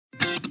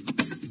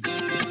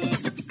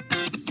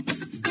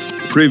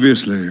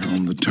Previously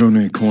on the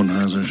Tony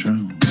Kornheiser Show.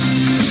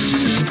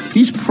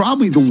 He's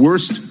probably the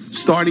worst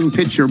starting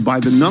pitcher by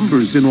the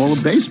numbers in all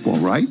of baseball,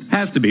 right?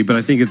 Has to be, but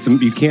I think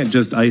you can't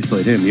just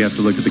isolate him. You have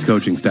to look at the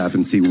coaching staff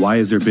and see why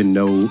has there been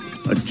no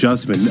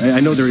adjustment. I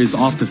know there is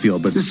off the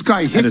field, but this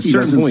guy at a Hickey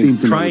certain doesn't point, seem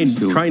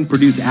to try and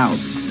produce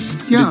outs.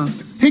 Yeah,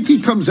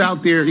 Hickey comes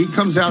out there. He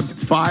comes out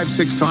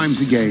 5-6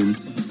 times a game.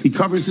 He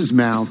covers his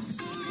mouth,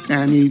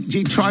 and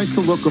he tries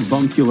to look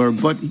avuncular,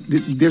 but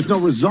there's no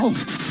result.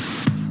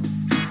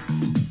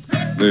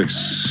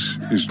 This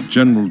is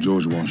General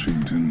George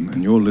Washington,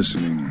 and you're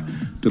listening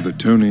to the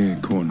Tony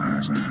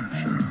Kornheiser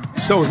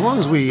Show. So as long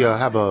as we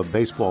have a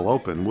baseball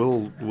open,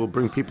 we'll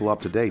bring people up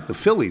to date. The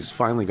Phillies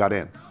finally got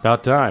in.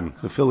 About time.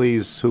 The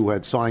Phillies, who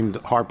had signed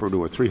Harper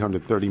to a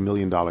 $330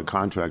 million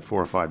contract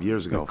 4 or 5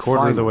 years ago. A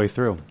quarter of the way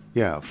through.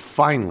 Yeah,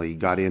 finally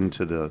got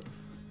into the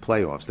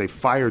playoffs. They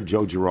fired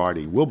Joe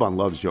Girardi. Wilbon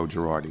loves Joe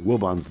Girardi.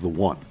 Wilbon's the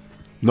one.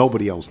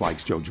 Nobody else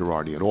likes Joe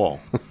Girardi at all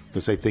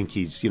because they think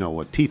he's,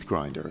 a teeth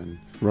grinder and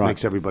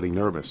makes everybody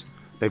nervous.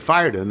 They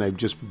fired him. They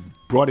just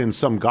brought in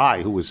some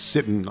guy who was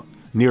sitting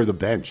near the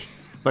bench.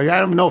 Like, I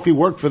don't even know if he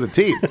worked for the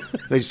team.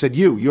 They just said,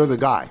 you're the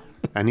guy.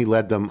 And he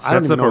led them. I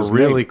don't even know his Sets up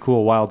a really name.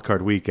 cool wild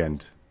card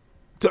weekend.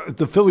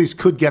 The Phillies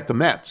could get the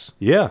Mets.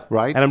 Yeah.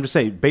 Right? And I'm just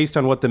saying, based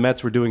on what the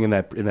Mets were doing in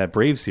that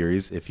Braves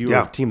series, if you're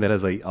a team that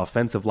has an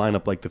offensive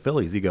lineup like the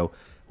Phillies, you go,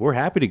 we're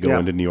happy to go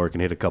into New York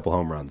and hit a couple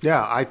home runs.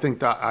 Yeah, I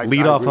think that.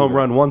 Lead-off home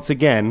run once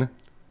again.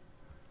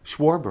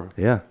 Schwarber.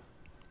 Yeah.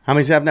 How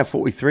many's he have now?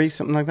 43,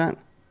 something like that?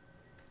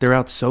 They're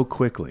out so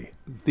quickly.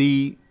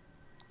 The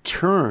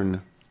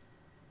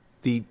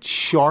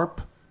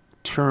sharp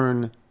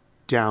turn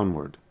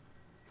downward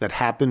that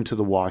happened to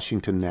the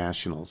Washington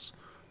Nationals,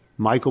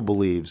 Michael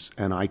believes,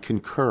 and I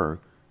concur,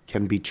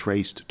 can be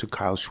traced to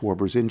Kyle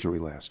Schwarber's injury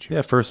last year.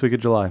 Yeah, first week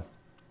of July.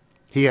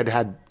 He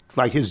had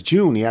like his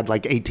June, he had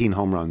like 18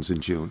 home runs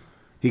in June.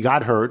 He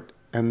got hurt,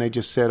 and they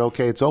just said,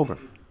 okay, it's over.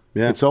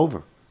 Yeah. It's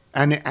over.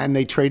 And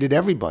they traded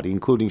everybody,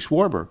 including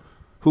Schwarber,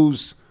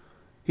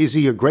 is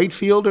he a great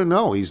fielder?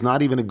 No, he's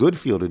not even a good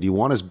fielder. Do you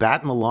want his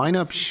bat in the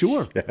lineup?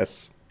 Sure.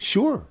 Yes.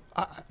 Sure.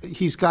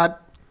 He's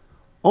got...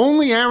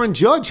 Only Aaron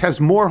Judge has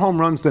more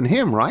home runs than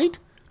him, right?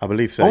 I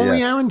believe so, Only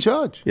yes. Aaron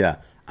Judge. Yeah.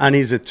 And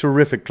he's a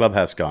terrific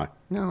clubhouse guy.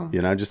 No.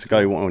 Just a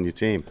guy you want on your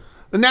team.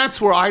 The Nats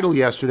were idle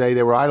yesterday.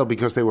 They were idle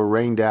because they were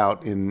rained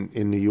out in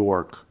New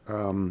York.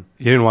 You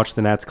didn't watch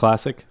the Nats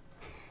Classic?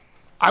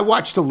 I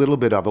watched a little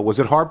bit of it. Was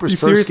it Harper's You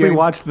first game? seriously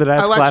watched the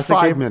Nats Classic I watched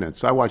 5 game?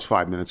 minutes. I watched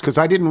 5 minutes because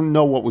I didn't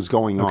know what was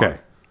going on. Okay.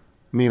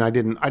 I mean, I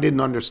didn't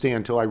understand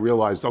until I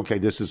realized, okay,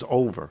 this is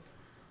over.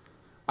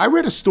 I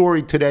read a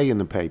story today in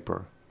the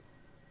paper.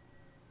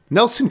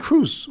 Nelson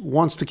Cruz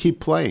wants to keep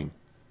playing.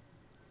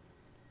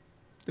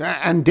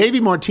 And Davey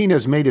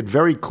Martinez made it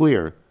very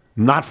clear,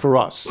 not for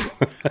us.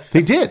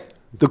 He did.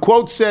 The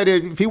quote said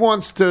if he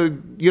wants to,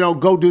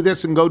 go do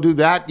this and go do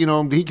that,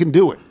 he can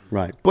do it.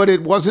 Right. But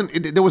it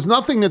wasn't, there was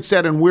nothing that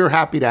said, and we're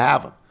happy to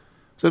have him.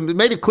 So it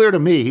made it clear to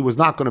me he was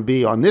not going to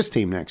be on this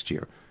team next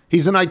year.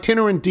 He's an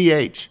itinerant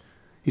DH.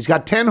 He's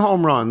got 10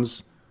 home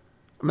runs.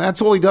 I mean,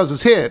 that's all he does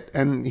is hit,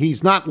 and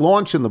he's not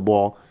launching the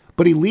ball.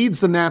 But he leads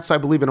the Nats, I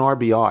believe, in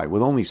RBI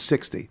with only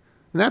 60.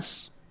 And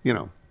that's, I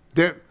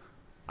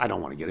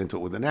don't want to get into it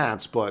with the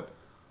Nats, but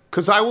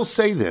because I will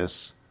say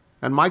this,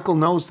 and Michael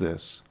knows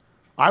this,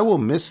 I will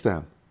miss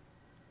them.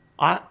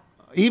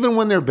 Even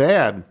when they're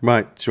bad.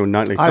 Right, it's your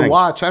nightly thing. I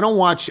watch. I don't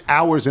watch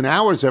hours and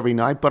hours every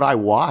night, but I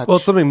watch. Well,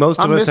 it's something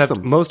most of them.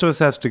 us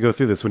have to go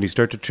through this when you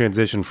start to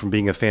transition from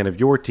being a fan of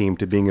your team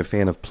to being a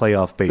fan of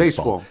playoff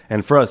baseball.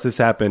 And for us, this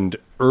happened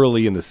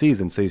early in the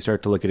season, so you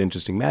start to look at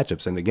interesting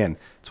matchups. And again,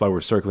 that's why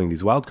we're circling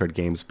these wildcard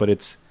games, but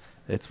it's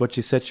what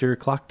you set your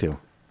clock to.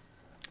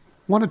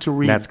 Wanted to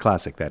read. Nats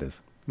Classic, that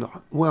is.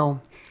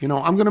 Well,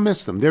 I'm going to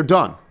miss them. They're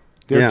done.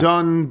 They're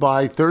done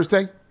by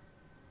Thursday.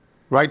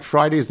 Right,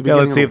 Friday is the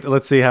beginning.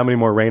 Let's see how many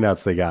more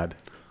rainouts they got.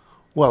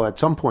 Well, at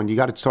some point you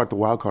got to start the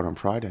wild card on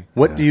Friday.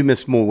 What do you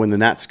miss more, when the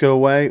Nats go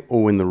away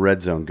or when the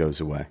red zone goes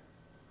away?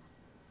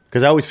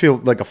 Because I always feel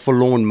like a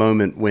forlorn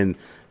moment when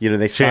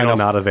they sign Channel off,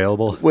 not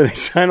available. When they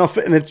sign off,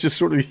 and it's just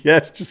sort of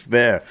it's just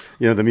there.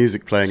 The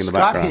music playing in the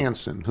background. Scott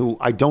Hansen, who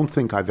I don't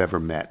think I've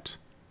ever met,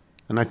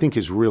 and I think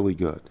is really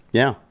good.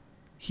 Yeah,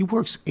 he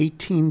works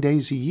 18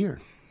 days a year.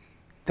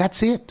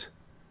 That's it.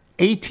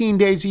 18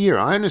 days a year.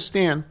 I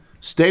understand.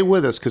 Stay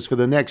with us because for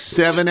the next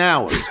 7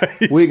 hours,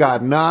 we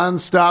got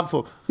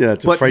nonstop.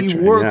 It's a but freight he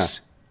train,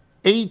 works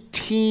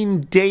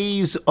 18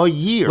 days a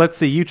year. Let's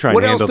see you try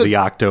and handle the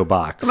Octo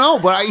Box. No,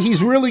 but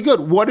he's really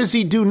good. What does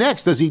he do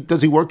next? Does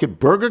he work at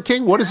Burger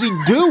King? What does he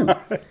do?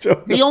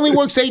 He only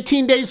works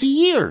 18 days a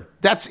year.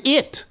 That's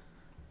it.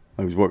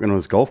 I was working on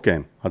his golf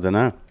game. I don't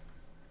know.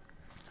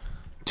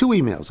 2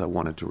 emails I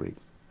wanted to read.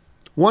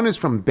 One is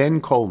from Ben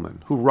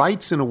Coleman, who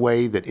writes in a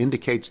way that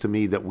indicates to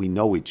me that we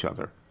know each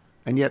other.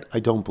 And yet I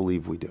don't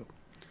believe we do.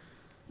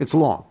 It's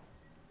long.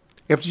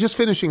 After just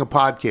finishing a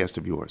podcast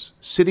of yours,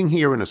 sitting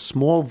here in a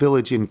small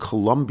village in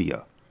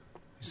Colombia,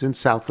 he's in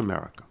South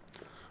America,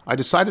 I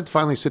decided to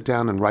finally sit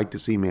down and write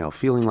this email,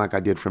 feeling like I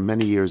did for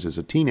many years as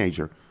a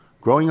teenager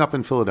growing up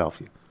in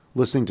Philadelphia,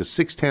 listening to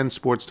 610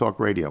 Sports Talk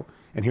Radio,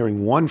 and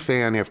hearing one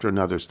fan after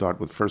another start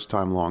with first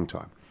time, long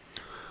time.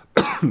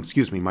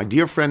 Excuse me. My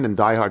dear friend and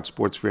diehard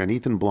sports fan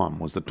Ethan Blum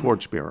was the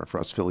torchbearer for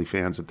us Philly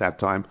fans at that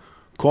time,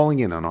 calling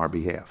in on our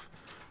behalf.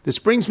 This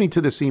brings me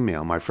to this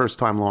email, my first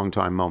time, long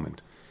time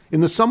moment.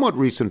 In the somewhat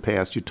recent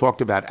past, you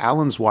talked about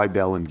Alan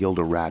Zweibel and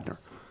Gilda Radner.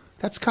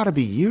 That's got to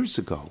be years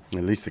ago.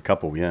 At least a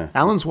couple, yeah.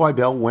 Alan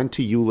Zweibel went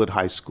to Hewlett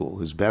High School.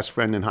 His best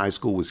friend in high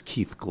school was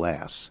Keith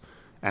Glass,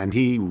 and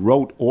he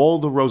wrote all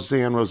the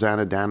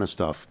Rosanna Dana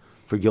stuff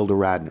for Gilda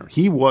Radner.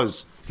 He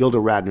was Gilda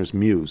Radner's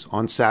muse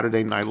on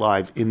Saturday Night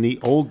Live in the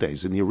old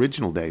days, in the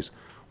original days,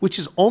 which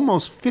is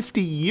almost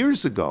 50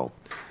 years ago.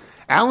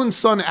 Alan's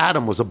son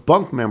Adam was a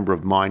bunk member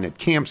of mine at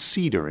Camp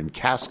Cedar in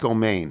Casco,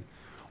 Maine.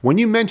 When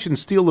you mentioned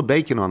Steal the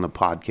Bacon on the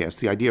podcast,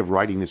 the idea of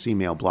writing this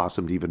email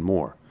blossomed even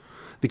more.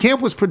 The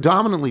camp was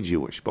predominantly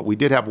Jewish, but we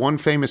did have one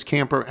famous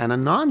camper and a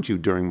non-Jew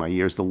during my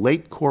years, the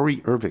late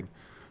Corey Irving,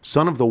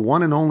 son of the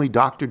one and only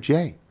Dr.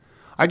 J.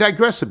 I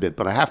digress a bit,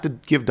 but I have to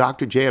give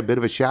Dr. J a bit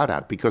of a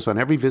shout-out because on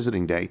every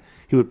visiting day,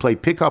 he would play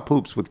pick-up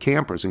hoops with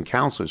campers and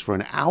counselors for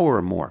an hour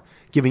or more,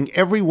 giving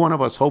every one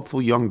of us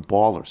hopeful young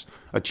ballers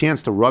a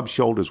chance to rub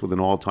shoulders with an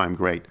all-time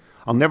great.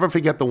 I'll never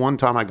forget the one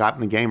time I got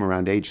in the game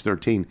around age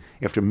 13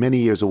 after many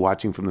years of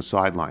watching from the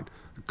sideline.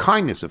 The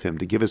kindness of him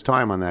to give his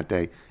time on that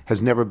day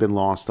has never been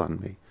lost on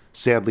me.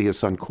 Sadly, his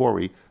son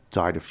Corey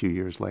died a few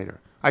years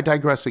later. I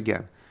digress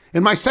again.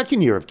 In my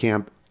second year of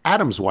camp,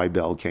 Adam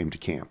Zweibel came to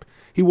camp.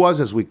 He was,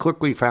 as we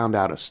quickly found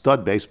out, a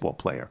stud baseball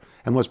player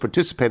and was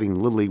participating in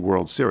the Little League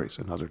World Series,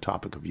 another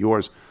topic of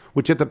yours,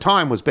 which at the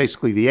time was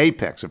basically the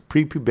apex of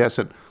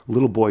prepubescent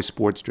little boy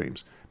sports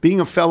dreams. Being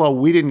a fellow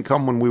We Didn't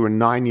Come When We Were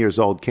 9 years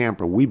old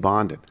camper, we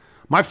bonded.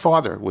 My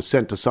father was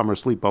sent to summer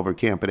sleepover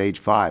camp at age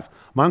 5.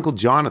 My Uncle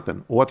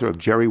Jonathan, author of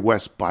Jerry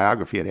West's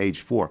biography, at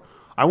age 4.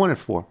 I went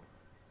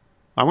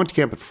to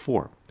camp at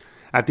 4.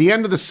 At the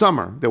end of the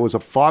summer, there was a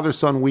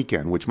father-son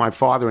weekend, which my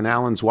father and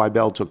Alan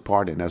Zweibel took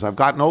part in. As I've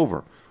gotten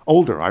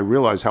older, I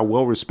realize how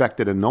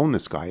well-respected and known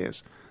this guy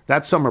is.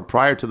 That summer,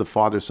 prior to the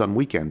father-son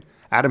weekend,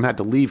 Adam had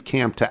to leave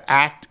camp to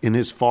act in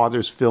his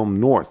father's film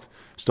North,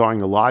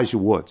 starring Elijah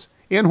Woods.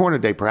 Ann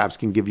Hornaday perhaps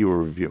can give you a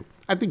review.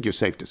 I think you're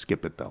safe to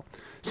skip it, though.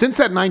 Since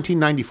that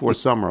 1994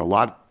 summer, a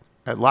lot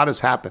has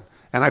happened,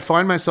 and I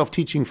find myself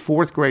teaching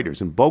fourth graders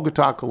in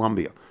Bogota,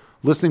 Colombia,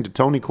 listening to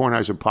Tony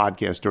Kornheiser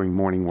podcast during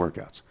morning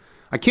workouts.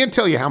 I can't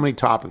tell you how many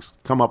topics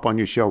come up on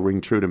your show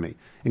ring true to me,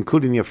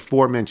 including the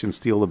aforementioned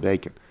Steal the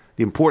Bacon,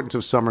 the importance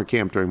of summer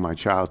camp during my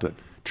childhood,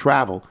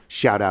 travel,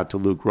 shout out to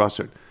Luke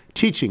Russert,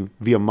 teaching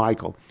via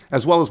Michael,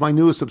 as well as my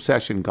newest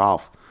obsession,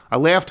 golf. I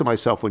laugh to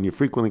myself when you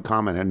frequently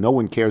comment and no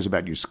one cares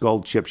about your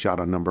skulled chip shot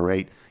on number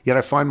 8, yet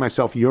I find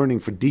myself yearning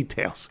for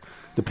details.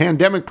 The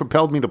pandemic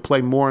propelled me to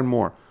play more and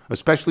more,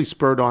 especially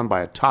spurred on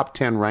by a top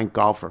 10 ranked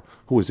golfer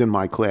who was in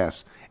my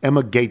class,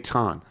 Emma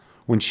Gaitan.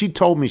 When she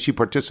told me she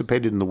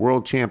participated in the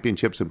World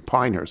Championships in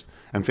Pinehurst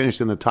and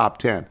finished in the top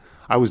 10,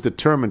 I was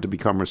determined to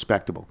become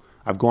respectable.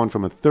 I've gone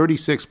from a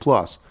 36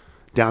 plus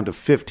down to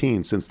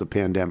 15 since the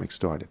pandemic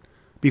started.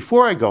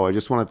 Before I go, I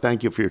just want to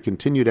thank you for your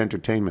continued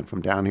entertainment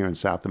from down here in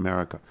South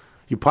America.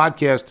 Your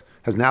podcast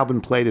has now been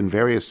played in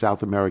various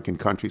South American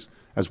countries,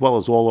 as well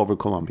as all over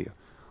Colombia.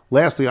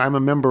 Lastly, I'm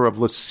a member of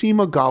La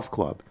Cima Golf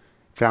Club,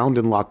 found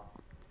in La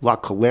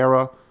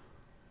Calera,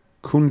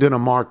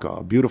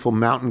 Cundinamarca, a beautiful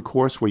mountain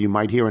course where you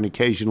might hear an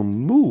occasional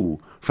moo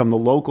from the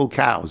local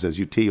cows as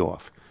you tee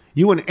off.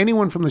 You and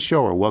anyone from the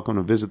show are welcome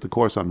to visit the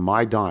course on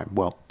my dime.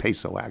 Well,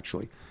 peso,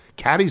 actually.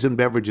 Caddies and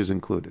beverages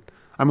included.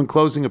 I'm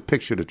enclosing a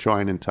picture to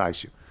try and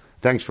entice you.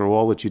 Thanks for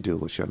all that you do,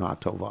 Lashana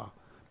Tova.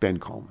 Ben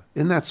Coleman.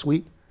 Isn't that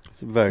sweet?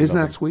 Isn't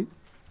that sweet?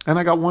 And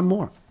I got one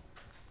more.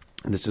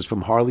 And this is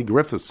from Harley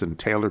Griffiths and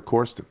Taylor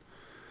Corsten.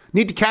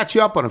 Need to catch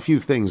you up on a few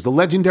things. The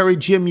legendary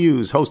Jim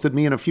Hughes hosted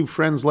me and a few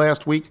friends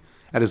last week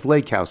at his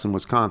lake house in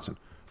Wisconsin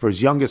for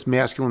his youngest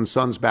masculine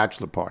son's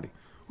bachelor party.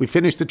 We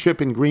finished the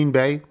trip in Green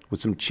Bay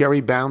with some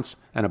cherry bounce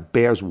and a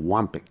Bears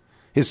whomping.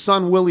 His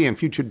son Willie and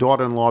future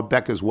daughter-in-law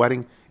Becca's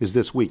wedding is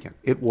this weekend.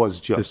 It was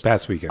just this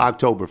past weekend,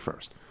 October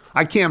 1st.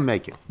 I can't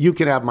make it. You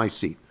can have my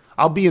seat.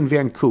 I'll be in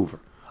Vancouver.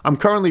 I'm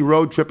currently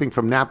road tripping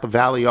from Napa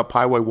Valley up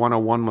Highway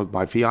 101 with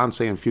my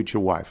fiance and future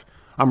wife.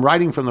 I'm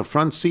riding from the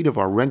front seat of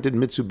our rented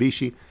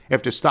Mitsubishi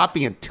after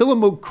stopping at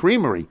Tillamook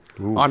Creamery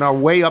on our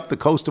way up the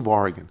coast of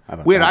Oregon.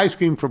 We had ice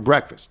cream for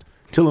breakfast,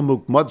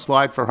 Tillamook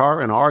mudslide for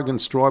her, and Oregon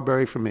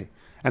strawberry for me,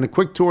 and a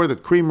quick tour of the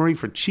creamery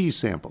for cheese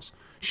samples,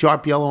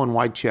 sharp yellow and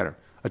white cheddar.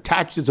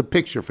 Attached is a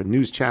picture for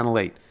News Channel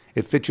 8.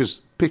 It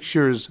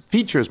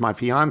features my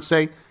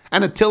fiance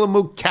and a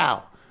Tillamook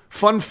cow.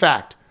 Fun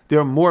fact, there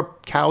are more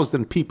cows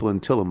than people in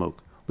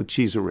Tillamook, La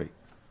Cheeserie.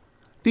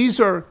 These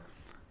are,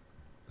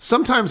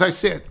 sometimes I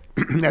sit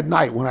at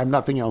night when I have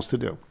nothing else to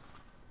do.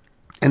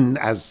 And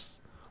as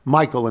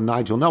Michael and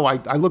Nigel know,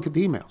 I look at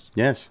the emails.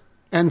 Yes.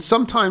 And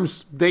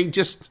sometimes they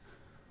just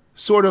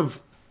sort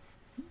of,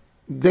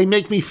 they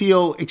make me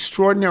feel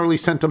extraordinarily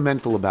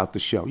sentimental about the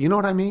show. You know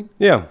what I mean?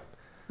 Yeah.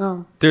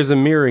 There's a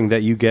mirroring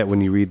that you get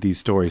when you read these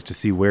stories to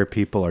see where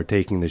people are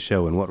taking the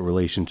show and what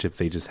relationship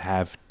they just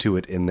have to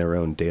it in their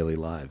own daily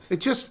lives.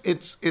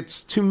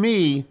 It's to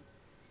me,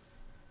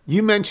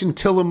 you mentioned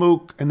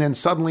Tillamook, and then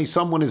suddenly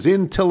someone is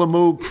in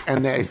Tillamook,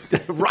 and they're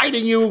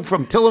writing you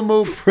from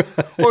Tillamook,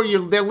 or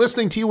they're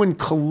listening to you in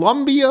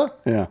Columbia.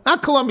 Yeah.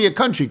 Not Columbia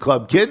Country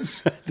Club,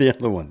 kids. The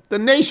other one. The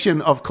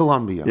nation of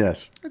Columbia.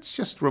 Yes. It's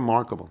just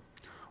remarkable.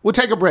 We'll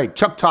take a break.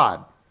 Chuck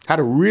Todd had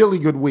a really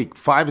good week,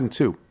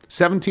 5-2,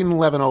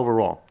 17-11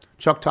 overall.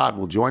 Chuck Todd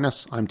will join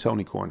us. I'm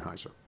Tony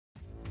Kornheiser.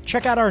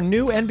 Check out our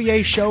new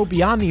NBA show,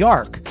 Beyond the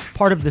Arc,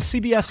 part of the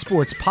CBS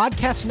Sports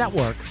Podcast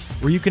Network,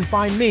 where you can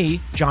find me,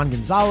 John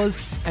Gonzalez,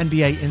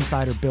 NBA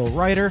insider Bill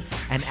Ryder,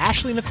 and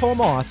Ashley Nicole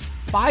Moss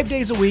 5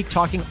 days a week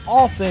talking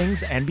all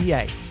things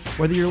NBA.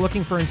 Whether you're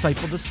looking for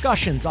insightful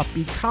discussions,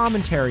 upbeat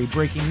commentary,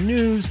 breaking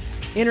news,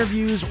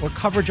 interviews, or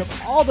coverage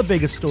of all the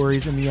biggest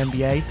stories in the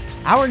NBA,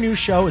 our new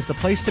show is the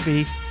place to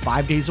be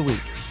 5 days a week.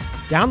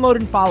 Download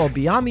and follow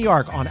Beyond the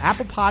Arc on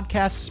Apple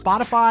Podcasts,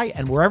 Spotify,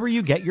 and wherever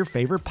you get your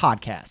favorite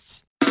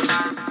podcasts.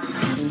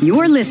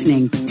 You're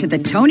listening to The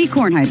Tony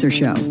Kornheiser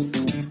Show.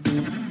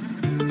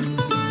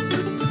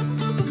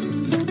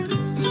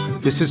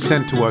 This is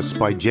sent to us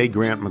by J.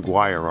 Grant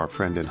McGuire, our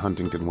friend in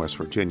Huntington, West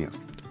Virginia,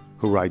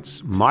 who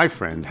writes, my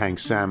friend Hank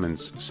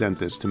Sammons sent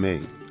this to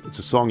me. It's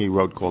a song he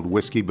wrote called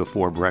Whiskey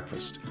Before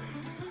Breakfast.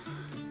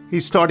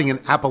 He's starting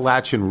an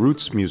Appalachian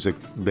roots music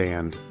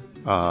band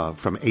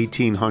from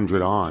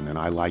 1800 on, and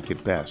I like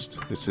it best.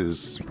 This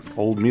is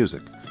old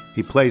music.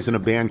 He plays in a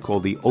band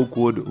called the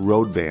Oakwood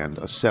Road Band,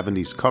 a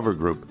 70s cover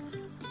group.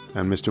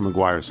 And Mr.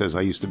 McGuire says,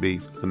 I used to be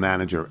the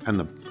manager and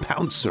the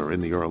bouncer in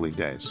the early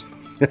days,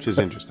 which is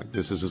interesting.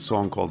 This is a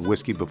song called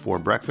Whiskey Before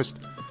Breakfast.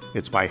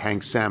 It's by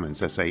Hank Sammons,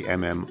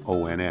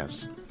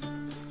 Sammons.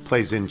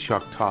 Plays in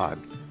Chuck Todd.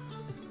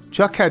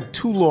 Chuck had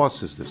 2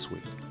 losses this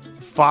week,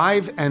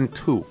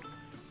 5-2,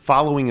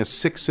 following a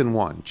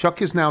 6-1.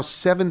 Chuck is now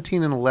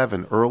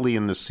 17-11 early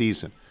in the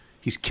season.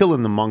 He's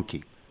killing the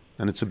monkey.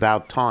 And it's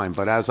about time.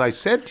 But as I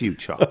said to you,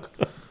 Chuck,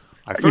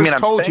 I first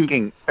told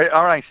you.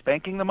 Are I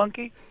spanking the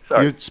monkey?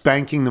 Sorry. You're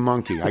spanking the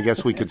monkey. I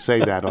guess we could say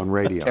that on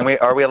radio.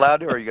 Are we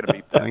allowed to, or are you going to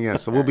beep that?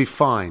 Yes, so we'll be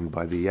fined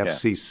by the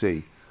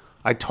FCC.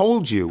 I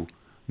told you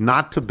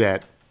not to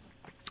bet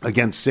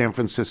against San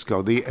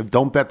Francisco.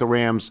 Don't bet the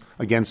Rams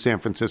against San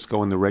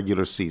Francisco in the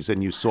regular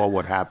season. You saw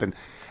what happened.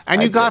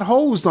 And you got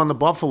hosed on the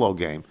Buffalo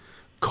game.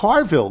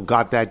 Carville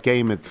got that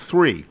game at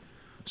 3,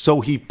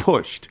 so he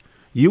pushed.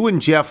 You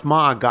and Jeff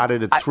Ma got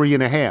it at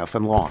 3.5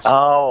 and lost.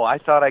 Oh, I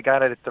thought I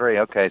got it at 3.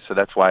 Okay, so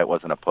that's why it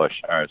wasn't a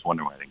push. I was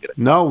wondering why I didn't get it.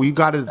 No, you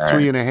got it at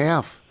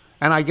 3.5.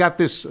 And I got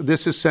this.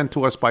 This is sent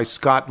to us by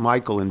Scott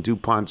Michael in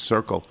DuPont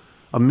Circle,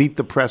 a Meet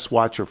the Press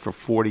watcher for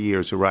 40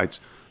 years, who writes,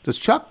 does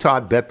Chuck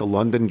Todd bet the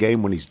London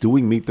game when he's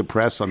doing Meet the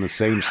Press on the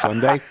same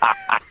Sunday?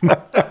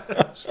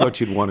 Just thought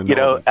you'd want to know. You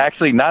know,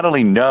 actually, not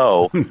only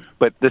no,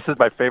 but this is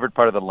my favorite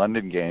part of the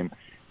London game.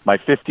 My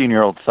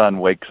 15-year-old son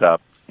wakes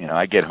up. You know,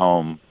 I get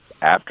home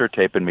after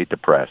tape and Meet the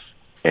Press,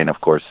 and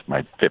of course,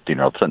 my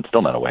 15-year-old son's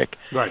still not awake.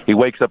 Right. He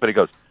wakes up and he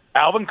goes,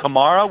 Alvin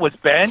Kamara was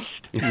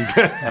benched?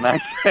 and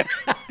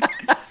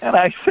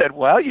I said,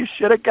 well, you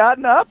should have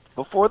gotten up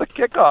before the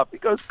kickoff. He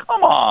goes,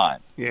 come on.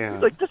 Yeah.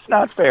 He's like, this is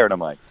not fair. And I'm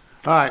like,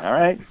 all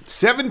right.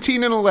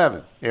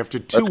 17-11 after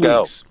 2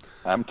 weeks.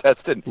 I'm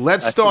tested.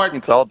 Let's start.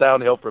 It's all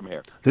downhill from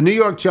here. The New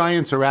York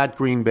Giants are at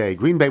Green Bay.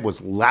 Green Bay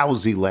was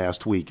lousy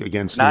last week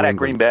against New England. Not at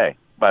Green Bay,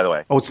 by the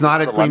way. Oh, it's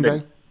not at Green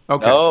Bay?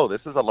 Okay. No,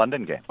 this is a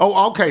London game.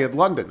 Oh, okay, at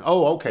London.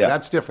 Oh, okay, Yeah.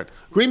 That's different.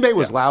 Green Bay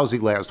was lousy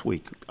last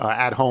week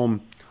at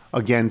home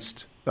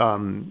against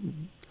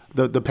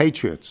the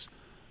Patriots.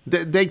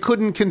 They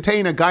couldn't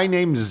contain a guy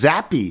named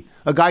Zappy,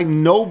 a guy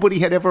nobody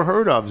had ever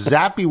heard of.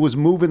 Zappy was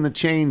moving the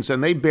chains,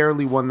 and they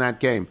barely won that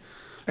game.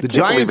 The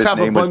Giants have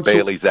a bunch of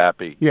Bailey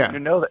Zappy. Yeah, you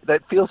know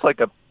that feels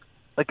like a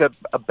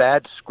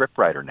bad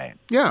scriptwriter name.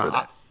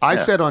 Yeah, I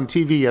said on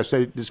TV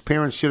yesterday his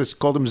parents should have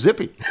called him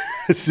Zippy.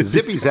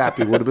 Zippy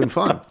Zappy would have been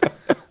fun.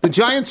 The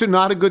Giants are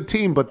not a good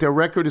team, but their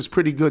record is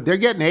pretty good. They're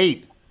getting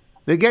 8.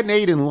 They're getting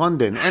 8 in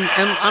London. And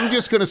I'm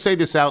just going to say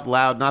this out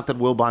loud, not that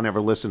Wilbon ever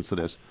listens to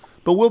this,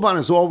 but Wilbon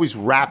is always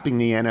rapping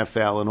the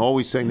NFL and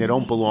always saying they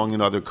don't belong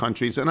in other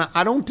countries. And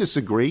I don't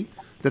disagree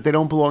that they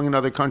don't belong in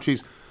other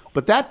countries,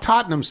 but that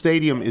Tottenham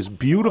Stadium is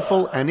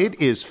beautiful, and it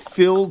is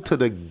filled to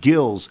the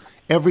gills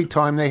every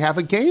time they have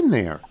a game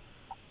there.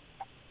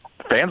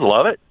 Fans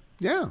love it.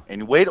 Yeah.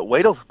 And wait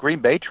till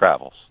Green Bay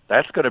travels.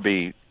 That's going to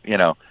be,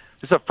 this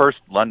is the first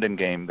London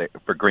game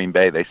for Green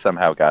Bay. They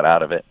somehow got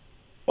out of it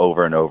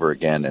over and over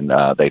again, and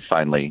they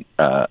finally,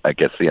 I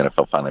guess the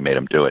NFL finally made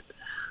them do it.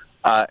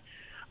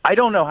 I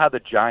don't know how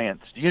the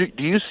Giants, do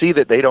you see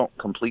that they don't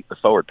complete the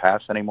forward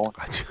pass anymore?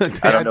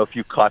 I don't know if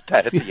you caught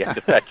that at the end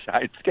of that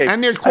Giants game.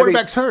 And their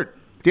quarterback's hurt.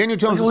 Daniel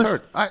Jones is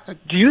hurt.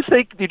 Do you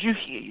think? Did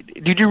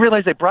you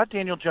realize they brought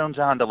Daniel Jones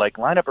on to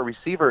line up a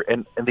receiver,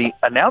 and the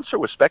announcer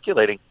was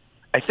speculating?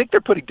 I think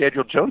they're putting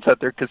Daniel Jones out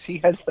there because he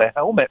has the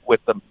helmet with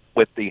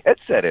the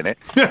headset in it,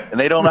 and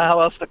they don't know how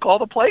else to call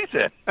the plays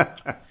in.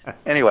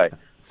 Anyway,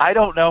 I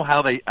don't know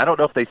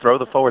if they throw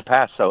the forward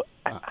pass. So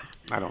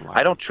I don't like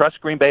I don't trust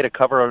Green Bay to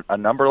cover a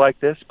number like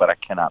this, but I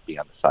cannot be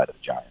on the side of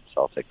the Giants,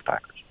 so I'll take the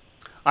Packers.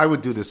 I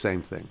would do the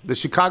same thing. The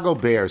Chicago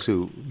Bears,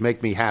 who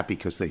make me happy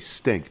because they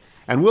stink.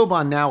 And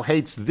Wilbon now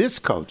hates this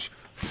coach.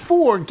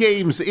 4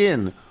 games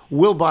in,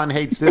 Wilbon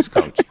hates this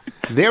coach.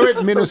 They're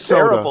at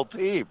Minnesota. Terrible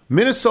team.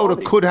 Minnesota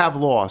could have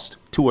lost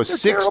to a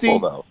 60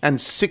 terrible, and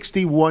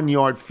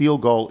 61-yard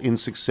field goal in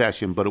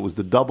succession, but it was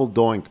the double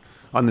doink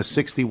on the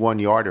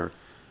 61-yarder.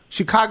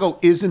 Chicago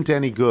isn't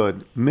any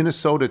good.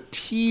 Minnesota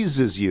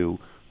teases you,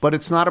 but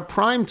it's not a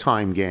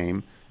primetime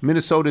game.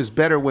 Minnesota is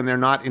better when they're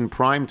not in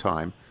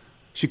primetime.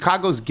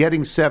 Chicago's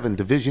getting 7,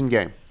 division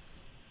game.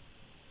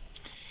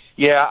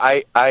 Yeah,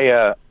 I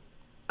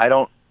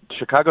don't.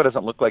 Chicago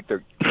doesn't look like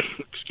they're,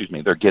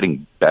 they're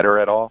getting better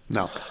at all.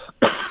 No.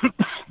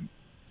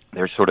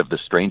 They're sort of the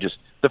strangest.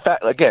 The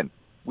fact, again,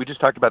 we just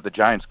talked about the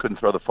Giants couldn't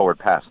throw the forward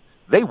pass.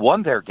 They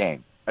won their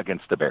game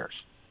against the Bears.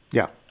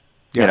 Yeah.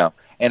 You know,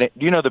 and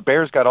the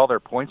Bears got all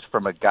their points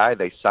from a guy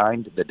they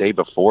signed the day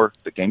before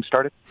the game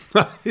started.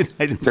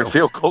 Their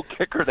field goal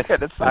kicker they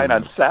had to sign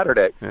on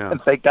Saturday,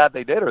 and thank God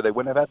they did, or they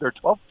wouldn't have had their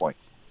 12 points.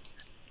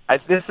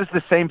 This is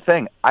the same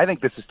thing. I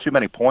think this is too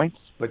many points.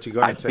 But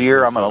you I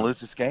fear I'm going to lose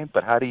this game.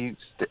 But how do you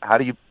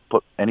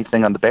put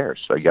anything on the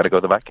Bears? So you got to go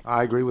the Vikings.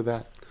 I agree with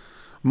that.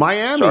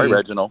 Miami. Sorry,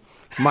 Reginald.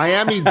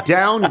 Miami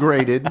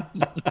downgraded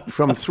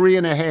from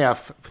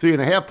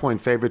 3.5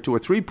 point favorite to a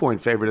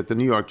 3-point favorite at the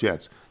New York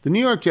Jets. The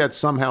New York Jets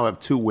somehow have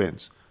 2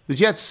 wins. The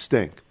Jets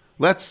stink.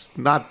 Let's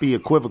not be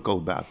equivocal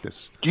about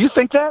this. Do you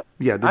think that?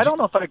 Yeah. I don't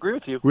know if I agree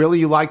with you. Really,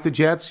 you like the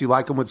Jets? You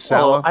like them with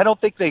Salah? Well, I don't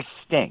think they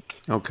stink.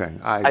 Okay.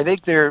 I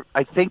think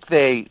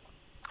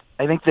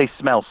they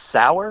smell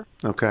sour.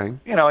 Okay.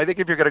 I think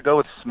if you're going to go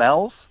with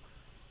smells,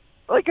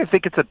 I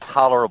think it's a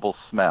tolerable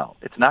smell.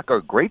 It's not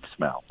a great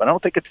smell, but I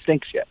don't think it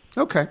stinks yet.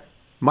 Okay.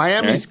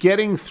 Miami's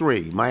getting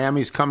 3.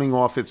 Miami's coming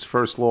off its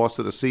first loss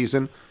of the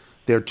season.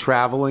 They're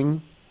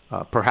traveling.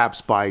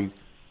 Perhaps by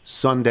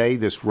Sunday,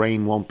 this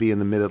rain won't be in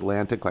the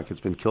Mid-Atlantic like it's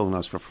been killing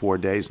us for 4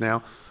 days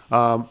now.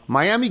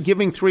 Miami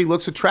giving 3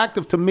 looks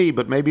attractive to me,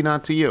 but maybe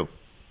not to you.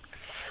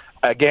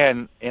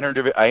 Again,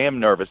 I am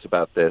nervous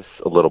about this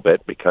a little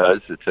bit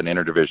because it's an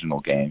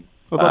interdivisional game.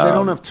 Although they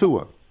don't have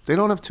Tua. They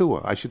don't have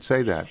Tua. I should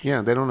say that.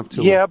 Yeah, they don't have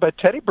Tua. Yeah, but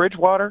Teddy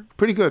Bridgewater,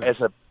 pretty good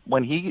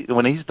when he's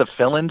the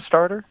fill-in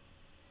starter.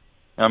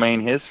 I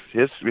mean,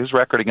 his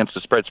record against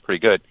the spread's pretty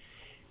good,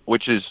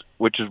 which is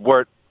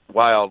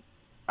while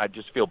I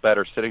just feel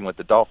better sitting with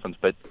the Dolphins.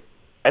 But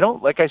I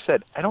don't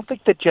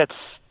think the Jets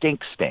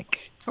stink.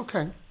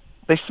 Okay.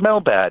 They smell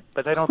bad,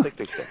 but I don't think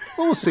they stink.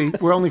 Well, we'll see.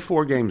 We're only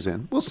 4 games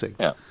in. We'll see.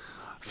 Yeah.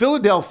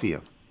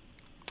 Philadelphia,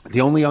 the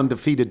only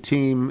undefeated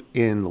team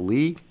in the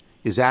league,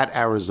 is at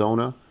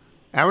Arizona.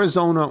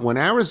 When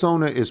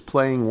Arizona is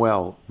playing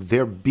well,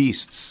 they're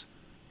beasts.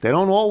 They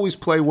don't always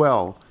play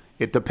well.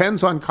 It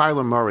depends on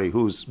Kyler Murray,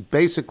 who's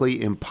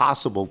basically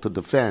impossible to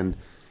defend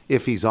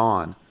if he's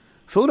on.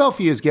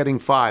 Philadelphia is getting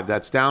 5.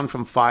 That's down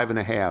from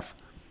 5.5.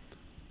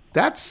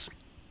 That's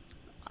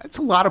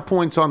a lot of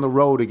points on the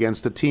road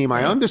against a team.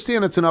 I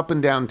understand it's an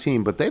up-and-down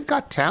team, but they've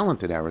got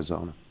talent at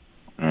Arizona.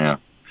 Yeah.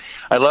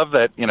 I love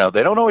that, they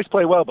don't always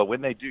play well, but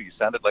when they do, you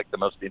sounded like the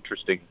most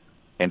interesting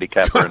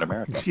handicapper in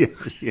America.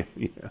 Yeah.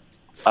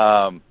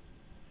 I'm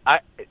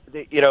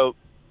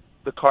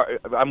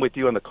with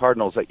you on the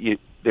Cardinals.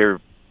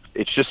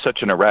 It's just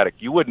such an erratic.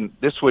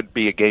 This would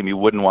be a game you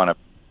wouldn't want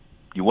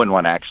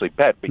to actually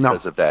bet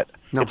because of that.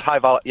 No. It's high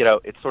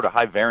it's sort of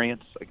high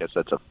variance. I guess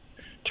that's a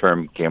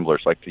term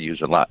gamblers like to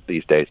use a lot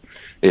these days.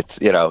 It's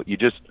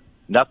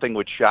nothing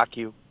would shock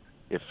you.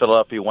 If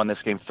Philadelphia won this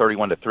game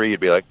 31-3, you'd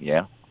be like,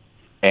 yeah.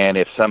 And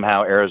if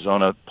somehow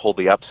Arizona pulled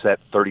the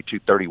upset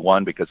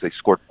 32-31 because they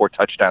scored 4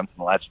 touchdowns in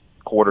the last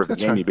quarter of the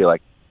game, you'd be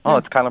like, oh,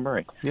 it's Kyler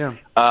Murray. Yeah.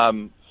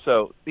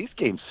 So these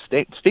games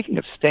stink. Speaking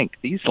of stink,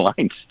 these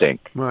lines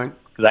stink. Right.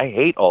 Because I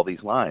hate all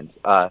these lines.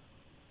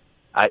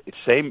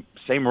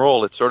 Same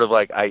rule. It's sort of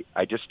like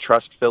I just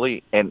trust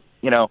Philly. And,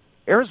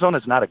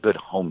 Arizona's not a good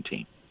home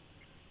team.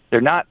 They're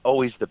not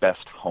always the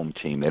best home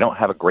team. They don't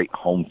have a great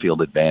home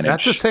field advantage.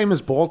 That's the same as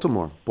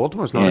Baltimore.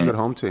 Baltimore's not a good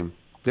home team.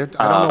 I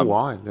don't know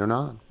why they're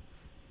not.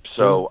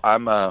 So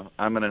I'm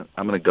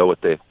gonna go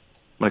with the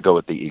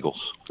Eagles.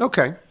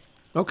 Okay.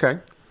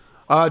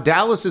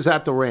 Dallas is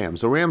at the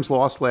Rams. The Rams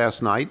lost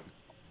last night,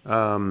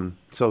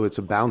 so it's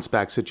a bounce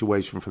back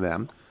situation for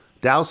them.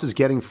 Dallas is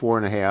getting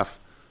 4.5.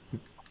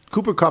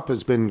 Cooper Kupp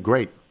has been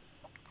great.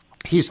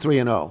 He's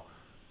 3-0.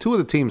 2 of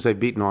the teams they've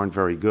beaten aren't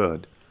very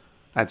good.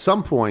 At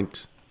some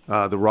point,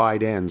 the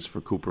ride ends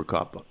for Cooper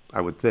Kupp, I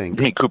would think.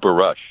 You mean Cooper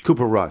Rush?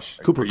 Cooper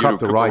Kupp,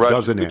 the ride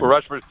doesn't end. Cooper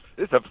Rush,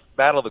 it's a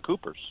battle of the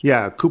Coopers.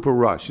 Yeah, Cooper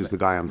Rush is the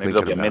guy I'm thinking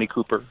about. Mini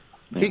Cooper.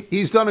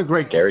 He's done a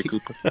great Gary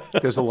Cooper.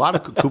 There's a lot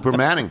of Cooper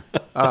Manning.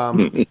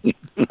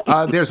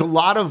 There's a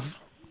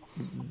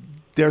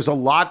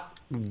lot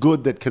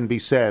good that can be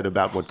said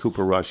about what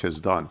Cooper Rush has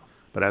done.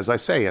 But as I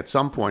say, at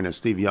some point, as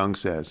Steve Young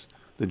says,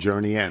 the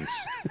journey ends.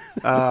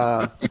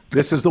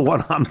 This is the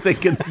one I'm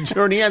thinking the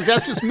journey ends.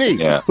 That's just me.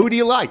 Yeah. Who do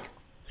you like?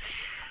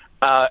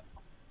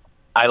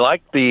 I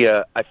like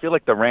the. I feel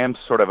like the Rams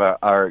sort of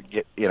are.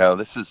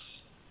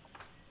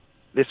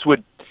 This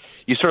would.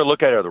 You sort of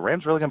look at it. Are the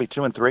Rams really going to be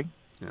 2-3?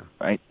 Yeah.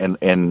 Right. And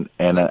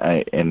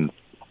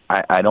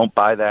I don't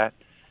buy that.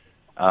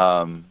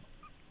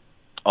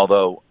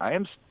 Although I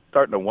am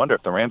starting to wonder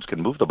if the Rams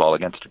can move the ball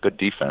against a good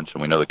defense,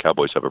 and we know the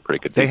Cowboys have a pretty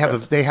good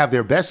defense. They have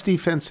their best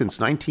defense since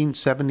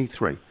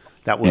 1973.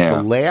 That was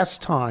the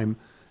last time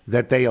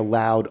that they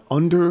allowed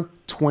under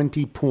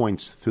 20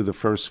 points through the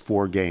first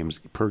 4 games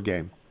per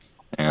game.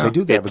 Yeah. They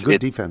do. They have a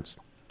good defense.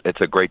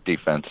 It's a great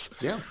defense.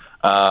 Yeah.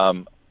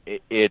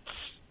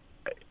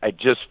 I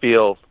just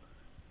feel.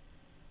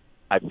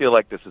 I feel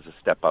like this is a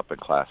step up in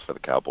class for the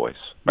Cowboys.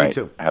 Right? Me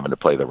too. Having to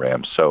play the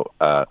Rams, so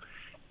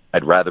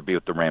I'd rather be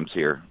with the Rams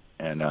here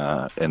and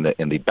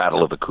in the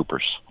Battle of the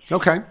Coopers.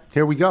 Okay,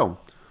 here we go.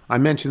 I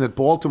mentioned that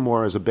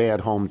Baltimore is a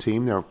bad home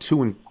team. They're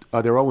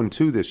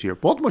 0-2 this year.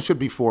 Baltimore should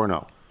be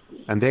 4-0,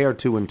 and they are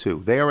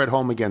 2-2. They are at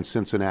home against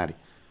Cincinnati.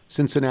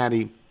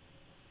 Cincinnati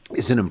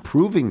is an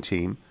improving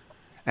team,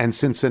 and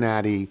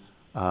Cincinnati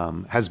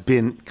has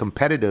been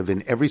competitive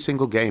in every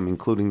single game,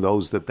 including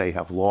those that they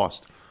have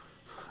lost.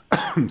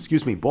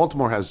 Excuse me.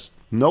 Baltimore has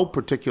no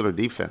particular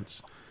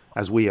defense,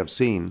 as we have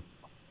seen.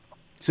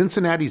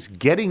 Cincinnati's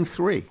getting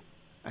 3.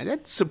 And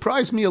that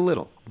surprised me a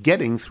little.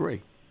 Getting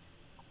 3.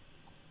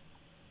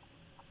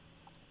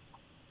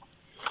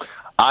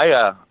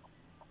 I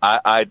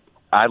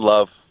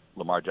love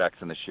Lamar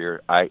Jackson this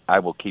year. I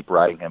will keep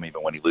riding him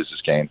even when he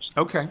loses games.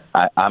 Okay.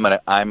 I'm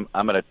gonna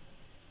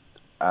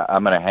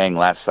hang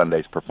last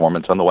Sunday's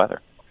performance on the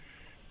weather.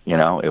 You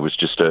know, it was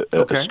just a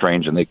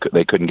strange, and they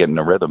couldn't get in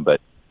a rhythm.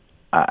 But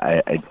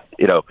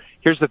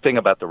here's the thing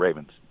about the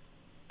Ravens: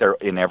 they're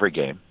in every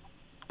game.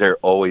 They're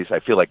always. I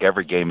feel like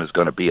every game is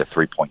going to be a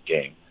 3-point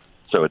game.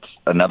 So it's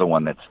another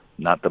one that's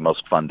not the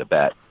most fun to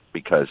bet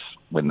because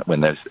when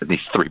there's these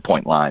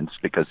 3-point lines,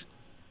 because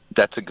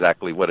that's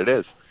exactly what it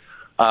is.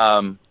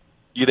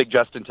 You think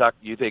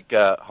you think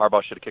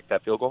Harbaugh should have kicked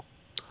that field goal?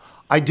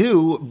 I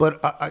do,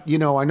 but I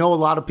know a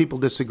lot of people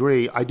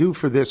disagree. I do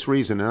for this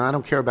reason, and I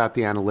don't care about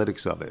the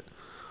analytics of it.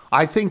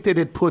 I think that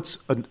it puts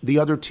the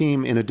other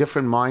team in a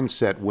different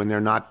mindset when they're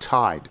not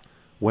tied,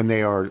 when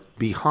they are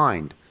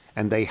behind,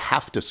 and they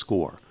have to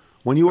score.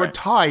 When you are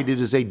tied, it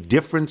is a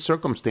different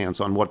circumstance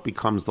on what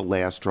becomes the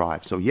last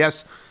drive. So,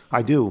 yes,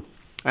 I do.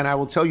 And I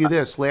will tell you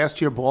this.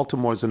 Last year,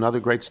 Baltimore is another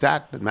great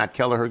stat that Matt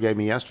Kelleher gave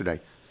me yesterday.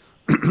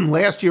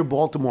 Last year,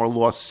 Baltimore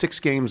lost 6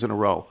 games in a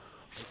row.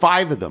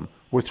 5 of them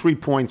were 3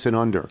 points and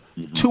under.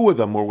 2 of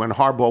them were when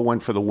Harbaugh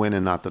went for the win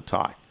and not the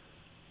tie.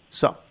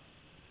 So,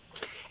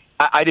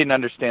 I didn't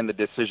understand the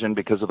decision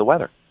because of the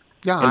weather.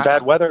 Yeah, in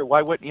bad weather,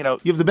 why would you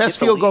have the best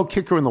field goal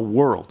kicker in the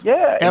world?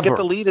 Yeah, and ever. get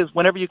the lead is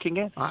whenever you can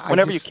get,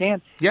 you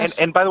can. Yes.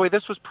 And by the way,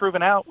 this was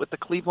proven out with the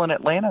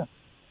Cleveland-Atlanta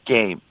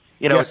game.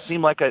 It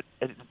seemed like a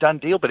done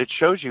deal, but it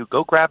shows you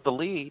go grab the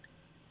lead,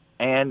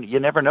 and you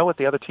never know what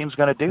the other team's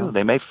going to do.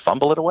 They may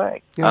fumble it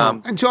away.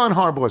 And John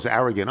Harbaugh is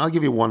arrogant. I'll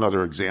give you one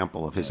other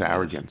example of his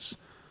arrogance.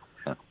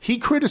 He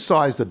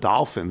criticized the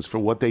Dolphins for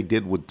what they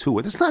did with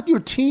Tua. That's not your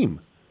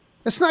team.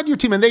 That's not your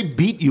team, and they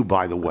beat you,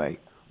 by the way.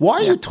 Why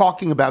are you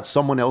talking about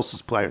someone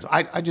else's players?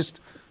 I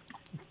just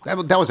that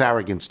was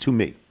arrogance to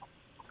me.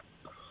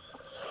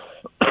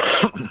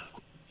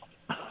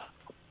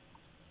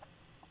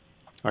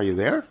 Are you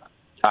there?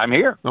 I'm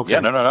here. Okay. Yeah,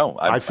 no.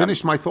 I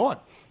finished my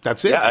thought.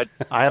 That's it. Yeah,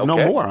 I have no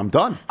more. I'm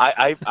done.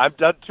 I'm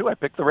done too. I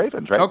picked the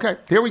Ravens, right? Okay,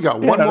 here we go.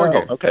 One more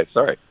game. Okay,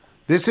 sorry.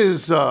 This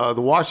is the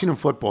Washington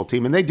football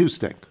team, and they do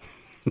stink.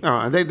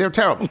 They're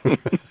terrible.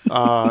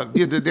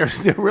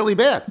 They're really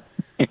bad.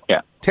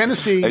 Yeah.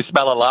 Tennessee. They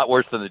smell a lot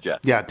worse than the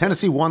Jets. Yeah,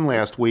 Tennessee won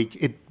last week.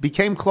 It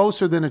became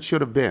closer than it should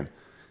have been.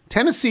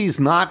 Tennessee's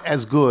not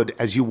as good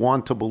as you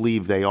want to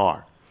believe they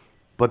are,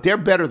 but they're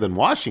better than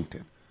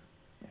Washington.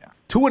 Yeah.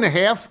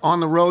 2.5 on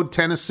the road,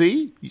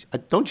 Tennessee.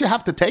 Don't you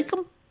have to take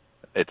them?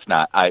 It's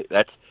not.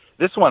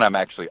 This one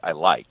I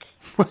like.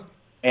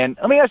 And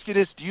let me ask you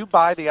this: do you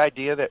buy the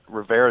idea that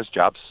Rivera's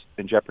job's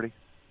in jeopardy?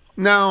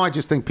 No, I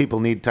just think people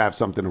need to have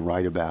something to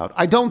write about.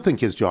 I don't think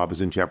his job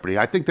is in jeopardy.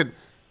 I think that.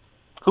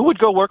 Who would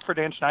go work for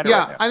Dan Snyder? Yeah,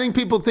 right now? I think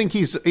people think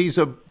he's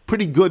a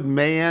pretty good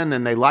man,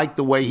 and they like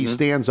the way he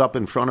stands up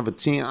in front of a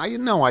team. I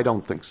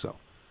don't think so.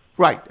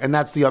 Right, and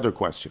that's the other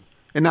question.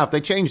 And now, if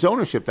they changed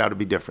ownership, that would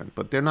be different.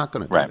 But they're not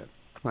going to do that.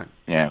 Right.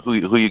 Yeah. Who are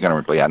you going to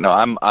replace? Yeah. No,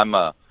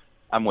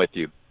 I'm with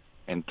you.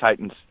 And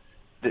Titans,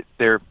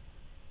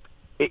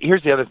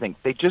 here's the other thing.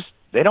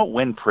 They don't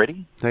win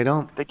pretty. They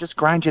don't. They just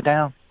grind you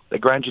down. They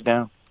grind you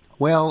down.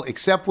 Well,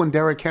 except when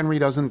Derrick Henry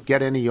doesn't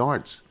get any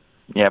yards.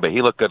 Yeah, but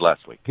he looked good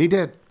last week. He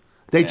did.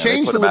 They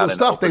changed the little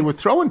stuff. They were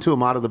throwing to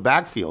him out of the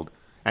backfield.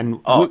 And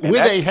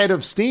with a head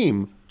of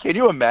steam. Can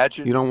you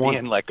imagine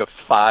being like a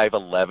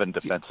 5'11"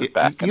 defensive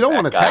back? You don't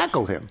want to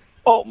tackle him.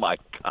 Oh, my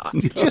God.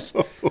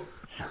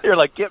 You're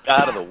like, get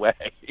out of the way.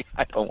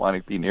 I don't want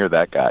to be near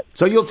that guy.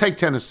 So you'll take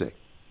Tennessee?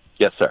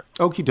 Yes, sir.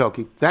 Okie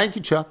dokie. Thank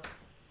you, Chuck.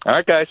 All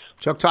right, guys.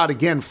 Chuck Todd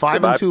again,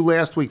 5-2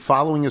 last week,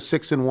 following a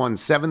 6-1,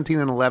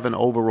 17-11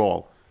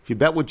 overall. If you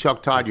bet with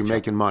Chuck Todd, you're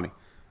making money.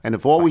 And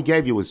if all we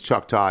gave you was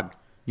Chuck Todd,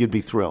 you'd be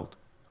thrilled.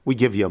 we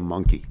give you a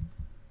monkey.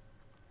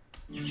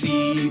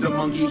 See the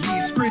monkey,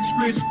 he's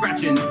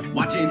scratching,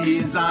 watching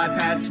his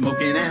iPad,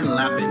 smoking and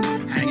laughing,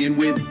 hanging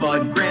with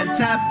Bud Grant,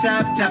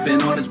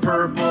 tapping on his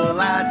purple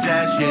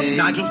attache.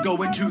 Nigel's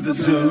going to the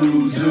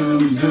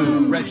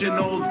zoo.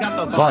 Reginald's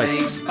got the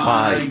Vikes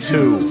pie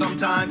too.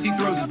 Sometimes he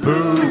throws his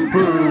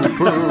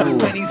boo.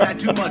 When he's had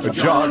too much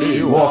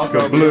Johnny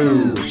Walker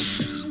Blue.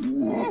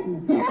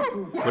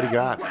 What do you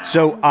got?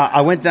 So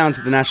I went down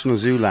to the National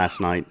Zoo last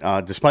night,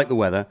 despite the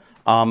weather.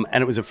 And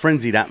it was a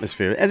frenzied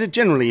atmosphere, as it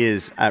generally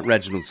is at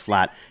Reginald's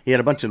flat. He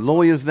had a bunch of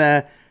lawyers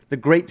there. The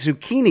great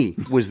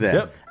Zucchini was there.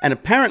 Yep. And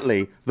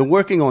apparently, they're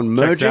working on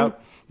merging.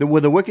 They're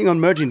working on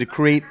merging to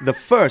create the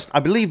first,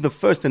 I believe the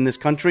first in this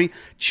country,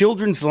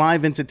 children's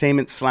live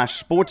entertainment /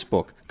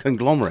 sportsbook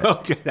conglomerate.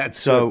 Okay, that's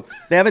so good.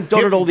 They haven't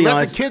dotted all the I's.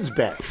 Let the kids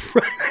bet.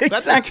 Exactly.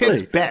 Let the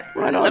kids bet.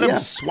 Right on, Let them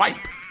swipe.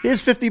 Here's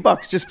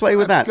 $50. Just play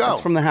with Let's that. go. That's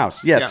from the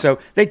house. Yes. Yeah. So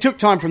they took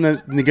time from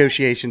the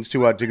negotiations to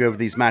go over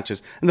these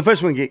matches. And the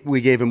first one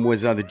we gave him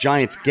was the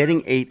Giants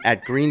getting 8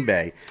 at Green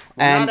Bay.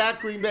 Not at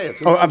Green Bay.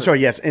 It's in London. I'm sorry.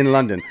 Yes, in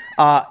London.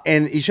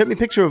 And he showed me a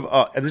picture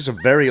of this is a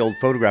very old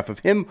photograph of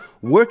him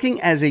working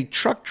as a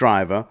truck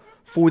driver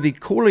for the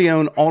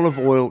Corleone Olive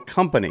Oil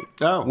Company,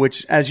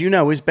 which, as you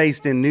know, is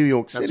based in New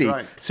York City.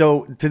 That's right.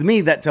 So to me,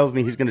 that tells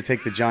me he's going to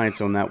take the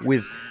Giants on that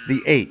with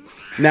the 8.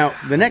 Now,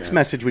 the next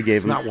message we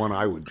gave him... It's not one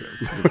I would do.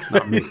 It's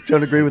not me.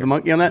 Don't agree with the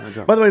monkey on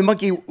that? By the way,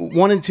 monkey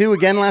 1 and 2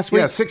 again last week?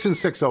 Yeah, 6 and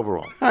 6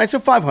 overall. All right, so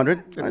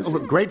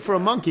 500. Great for a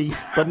monkey,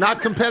 but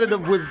not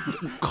competitive with...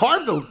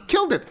 Carville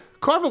killed it.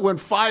 Carville went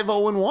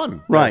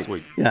 5-0-1 last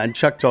week. Yeah, and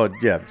Chuck Todd,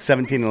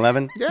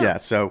 17-11. Yeah,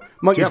 so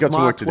monkey's got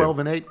some work to do. 12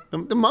 and 8.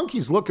 The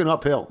monkey's looking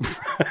uphill.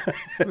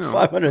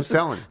 500.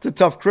 It's a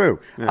tough crew.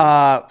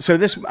 Yeah. So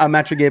this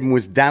match we gave him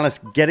was Dallas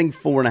getting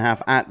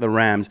 4.5 at the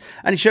Rams,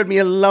 and he showed me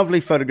a lovely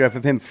photograph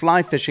of him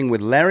fly fishing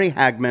with Larry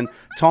Hagman,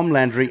 Tom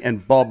Landry,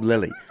 and Bob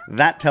Lilly.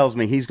 That tells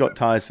me he's got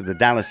ties to the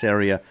Dallas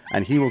area,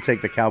 and he will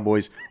take the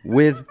Cowboys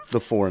with the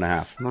 4.5.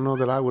 I don't know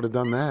that I would have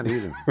done that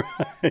either.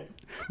 Right.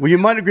 Well, you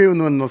might agree with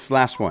me on this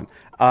last one.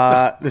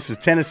 This is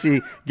Tennessee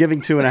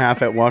giving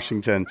 2.5 at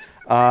Washington.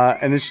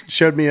 And this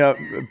showed me a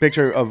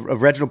picture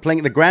of Reginald playing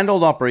at the Grand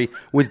Ole Opry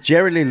with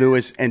Jerry Lee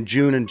Lewis and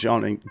June and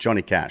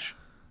Johnny Cash.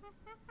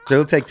 So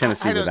he'll take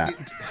Tennessee with that.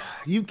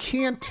 You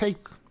can't take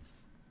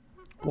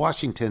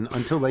Washington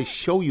until they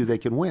show you they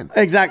can win.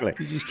 Exactly.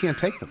 You just can't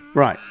take them.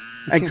 Right.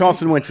 And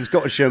Carson Wentz has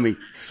got to show me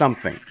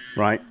something,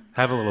 right?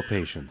 Have a little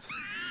patience.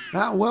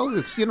 Well,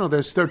 it's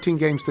there's 13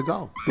 games to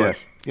go. But,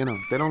 yes.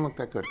 They don't look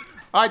that good.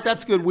 All right,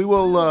 that's good. We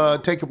will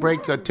take a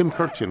break. Tim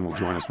Kirkchin will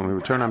join us when we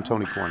return. I'm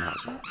Tony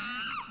Kornheiser.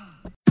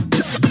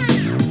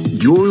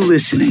 You're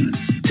listening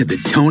to the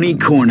Tony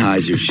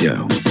Kornheiser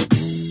Show.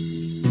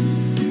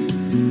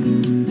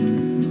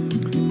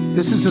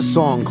 This is a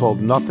song called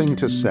Nothing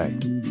to Say.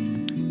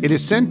 It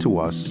is sent to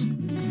us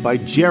by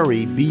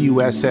Jerry,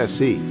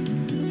 B-U-S-S-E.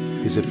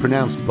 Is it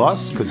pronounced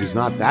Bus? Because he's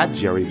not that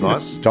Jerry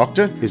Bus.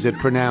 Doctor? Is it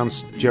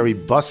pronounced Jerry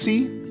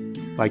Bussy?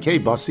 Like, hey,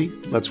 Bussy,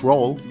 let's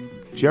roll.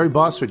 Jerry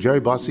Buss or Jerry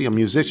Bussy, a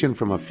musician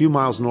from a few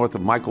miles north of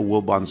Michael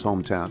Wilbon's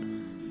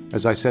hometown.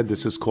 As I said,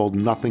 this is called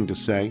Nothing to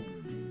Say.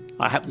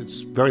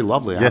 It's very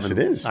lovely. Yes, it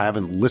is. I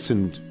haven't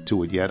listened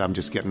to it yet. I'm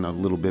just getting a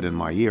little bit in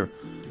my ear.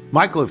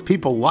 Michael, if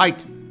people like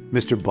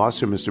Mr.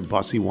 Buss or Mr.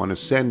 Bussy want to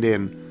send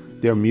in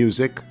their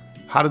music,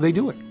 how do they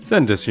do it?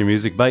 Send us your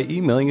music by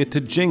emailing it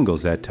to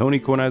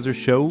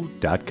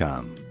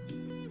jingles@tonykornheisershow.com.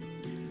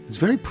 It's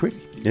very pretty.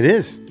 It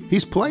is.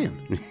 He's playing.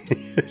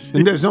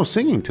 And there's no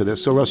singing to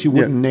this, or else you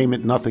wouldn't name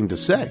it Nothing to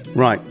Say.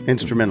 Right.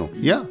 Instrumental.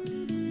 Yeah.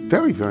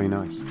 Very, very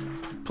nice.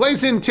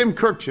 Plays in Tim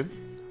Kirkchin.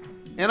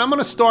 And I'm going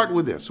to start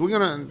with this.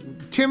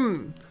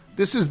 Tim,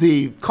 this is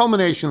the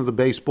culmination of the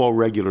baseball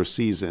regular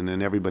season,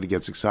 and everybody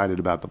gets excited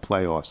about the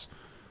playoffs.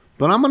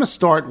 But I'm going to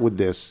start with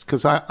this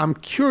because I'm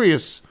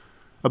curious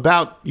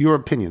about your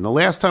opinion. The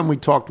last time we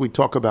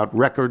talked about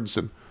records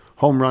and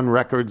home run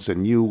records,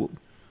 and you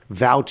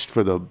vouched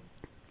for the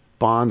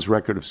Bonds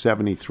record of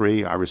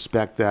 73. I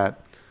respect that.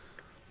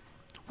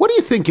 What do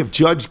you think if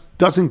Judge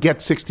doesn't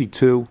get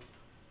 62?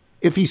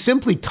 If he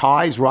simply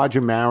ties Roger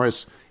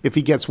Maris, if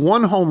he gets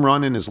one home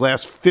run in his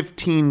last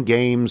 15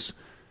 games,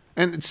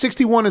 and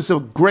 61 is a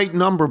great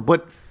number,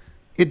 but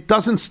it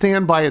doesn't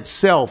stand by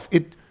itself.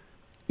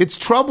 It's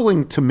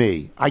troubling to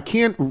me. I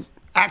can't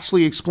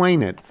actually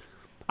explain it.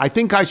 I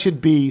think I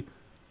should be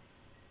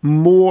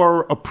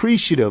more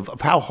appreciative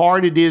of how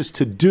hard it is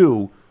to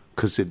do,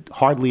 because it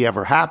hardly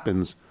ever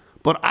happens.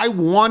 But I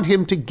want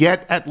him to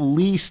get at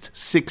least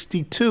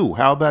 62.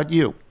 How about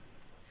you?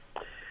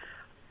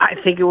 I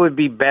think it would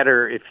be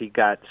better if he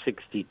got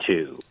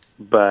 62,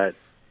 but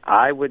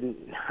I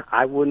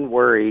wouldn't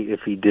worry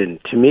if he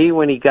didn't. To me,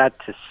 when he got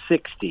to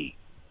 60,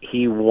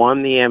 he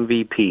won the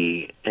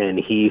MVP and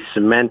he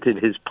cemented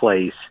his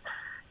place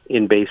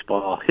in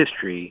baseball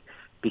history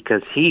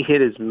because he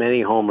hit as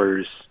many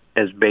homers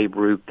as Babe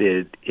Ruth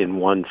did in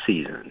one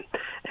season.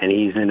 And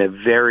he's in a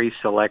very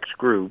select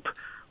group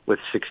with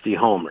 60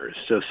 homers.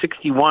 So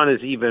 61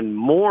 is even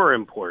more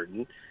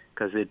important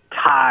because it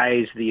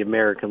ties the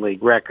American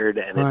League record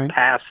and it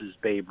passes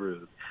Babe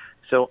Ruth.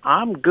 So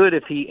I'm good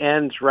if he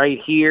ends right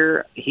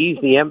here. He's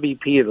the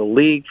MVP of the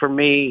league for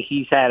me.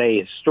 He's had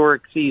a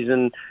historic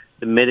season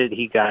the minute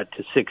he got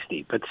to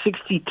 60. But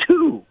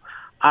 62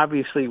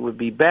 obviously would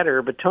be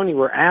better. But, Tony,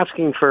 we're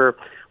asking for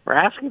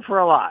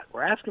a lot.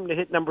 We're asking him to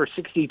hit number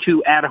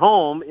 62 at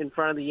home in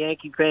front of the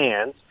Yankee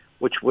fans,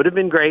 which would have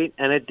been great,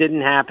 and it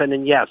didn't happen.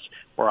 And, yes,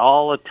 we're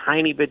all a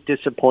tiny bit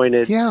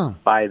disappointed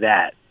by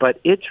that. But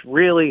it's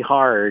really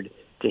hard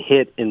to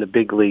hit in the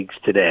big leagues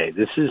today.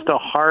 This is the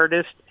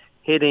hardest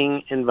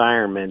hitting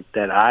environment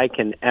that I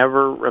can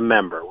ever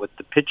remember with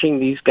the pitching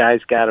these guys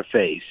got to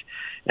face.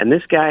 And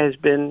this guy has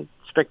been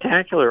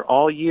spectacular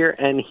all year,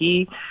 and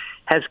he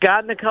has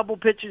gotten a couple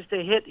pitches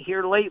to hit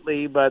here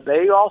lately, but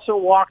they also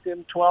walked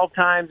him 12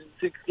 times in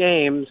 6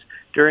 games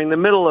during the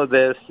middle of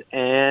this,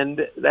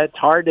 and that's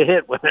hard to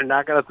hit when they're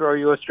not going to throw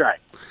you a strike.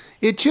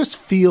 It just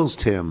feels,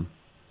 Tim,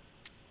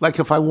 like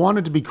if I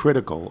wanted to be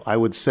critical, I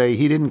would say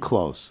he didn't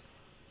close.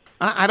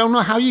 I don't know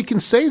how you can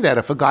say that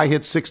if a guy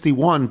hits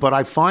 61, but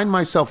I find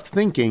myself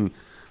thinking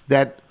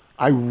that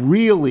I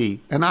really,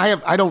 and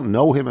I don't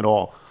know him at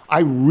all, I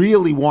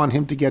really want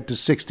him to get to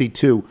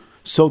 62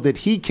 so that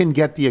he can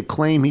get the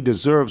acclaim he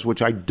deserves,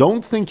 which I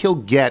don't think he'll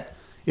get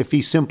if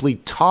he simply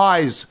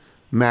ties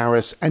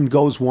Maris and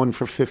goes 1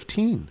 for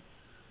 15.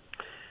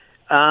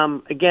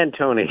 Again,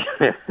 Tony,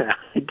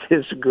 I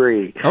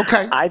disagree.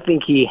 Okay. I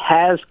think he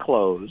has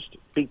closed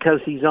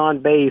because he's on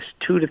base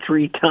 2 to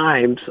 3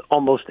 times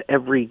almost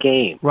every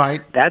game.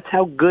 Right. That's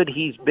how good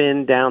he's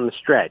been down the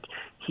stretch.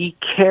 He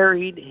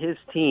carried his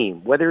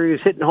team, whether he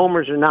was hitting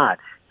homers or not.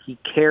 He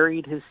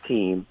carried his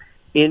team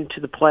into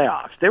the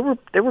playoffs. There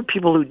were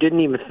people who didn't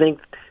even think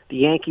the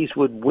Yankees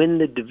would win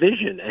the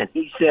division, and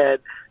he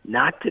said,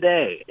 not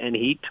today, and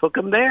he took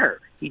them there.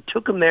 He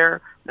took them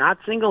there, not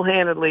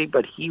single-handedly,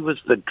 but he was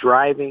the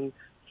driving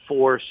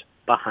force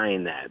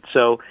behind that.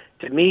 So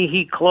to me,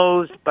 he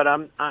closed, but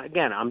I'm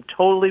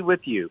totally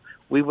with you.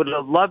 We would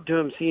have loved to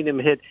have seen him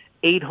hit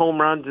 8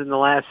 home runs in the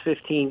last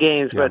 15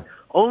 games, but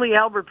only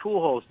Albert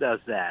Pujols does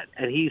that,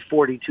 and he's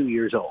 42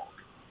 years old.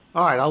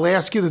 All right, I'll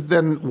ask you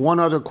then one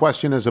other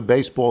question as a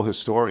baseball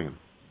historian,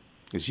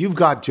 is you've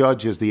got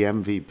Judge as the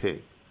MVP.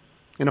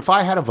 And if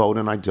I had a vote,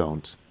 and I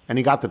don't, and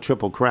he got the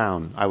Triple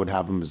Crown, I would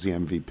have him as the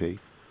MVP.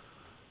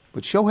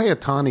 But Shohei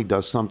Ohtani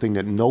does something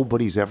that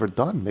nobody's ever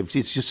done.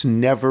 It's just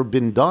never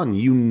been done.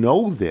 You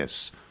know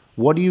this.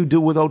 What do you do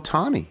with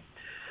Ohtani?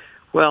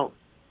 Well,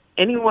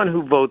 anyone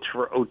who votes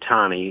for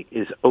Ohtani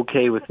is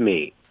okay with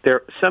me.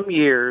 Some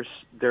years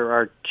there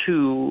are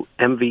 2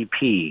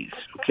 MVPs.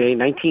 Okay,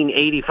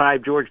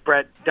 1985, George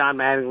Brett, Don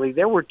Mattingly.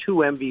 There were 2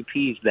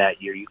 MVPs that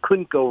year. You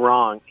couldn't go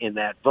wrong in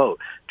that vote.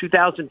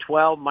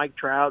 2012, Mike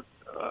Trout,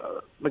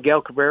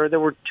 Miguel Cabrera. There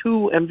were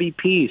 2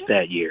 MVPs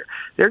that year.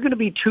 There are going to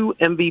be 2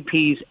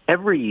 MVPs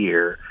every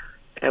year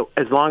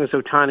as long as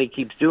Ohtani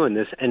keeps doing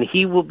this, and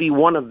he will be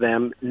one of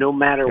them no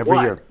matter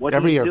what. Year. What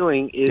every he's year.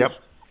 doing is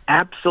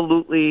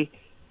absolutely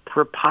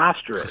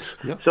preposterous.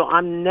 Yep. So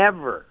I'm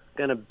never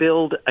going to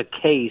build a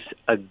case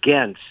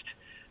against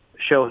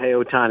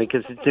Shohei Ohtani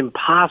because it's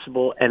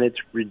impossible and it's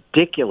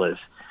ridiculous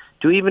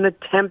to even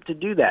attempt to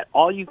do that.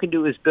 All you can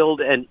do is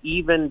build an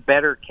even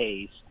better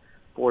case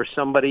for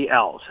somebody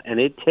else, and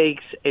it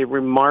takes a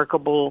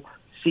remarkable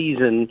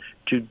season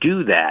to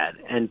do that.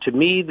 And to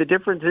me, the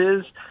difference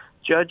is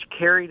Judge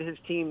carried his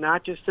team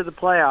not just to the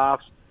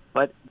playoffs,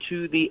 but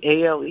to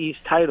the AL East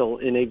title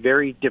in a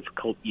very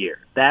difficult year.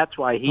 That's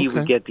why he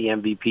would get the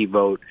MVP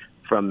vote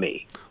from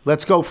me.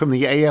 Let's go from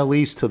the AL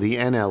East to the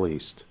NL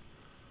East.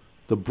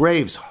 The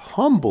Braves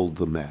humbled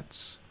the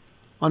Mets.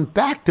 On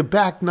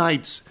back-to-back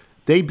nights,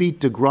 they beat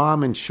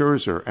DeGrom and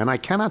Scherzer, and I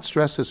cannot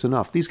stress this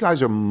enough. These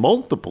guys are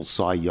multiple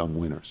Cy Young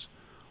winners.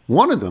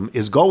 One of them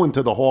is going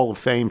to the Hall of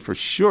Fame for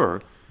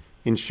sure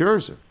in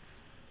Scherzer.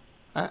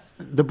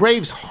 The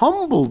Braves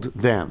humbled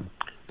them.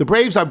 The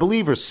Braves, I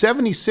believe, are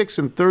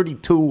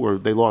 76-32, or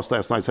they lost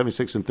last night,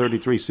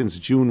 76-33 since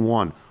June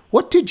 1.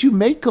 What did you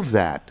make of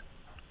that?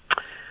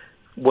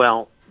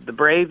 Well, the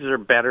Braves are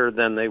better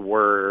than they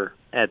were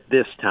at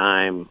this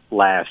time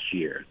last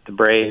year. The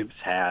Braves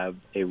have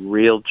a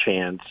real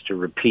chance to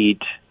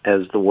repeat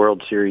as the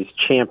World Series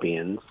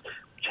champions,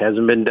 which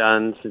hasn't been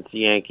done since the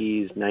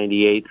Yankees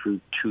 98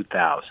 through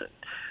 2000.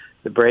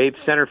 The Braves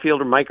center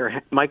fielder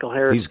Michael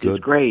Harris is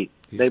great.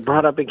 They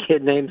brought up a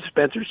kid named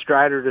Spencer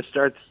Strider to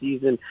start the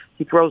season.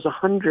 He throws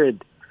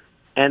 100,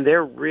 and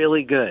they're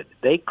really good.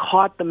 They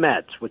caught the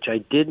Mets, which I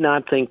did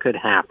not think could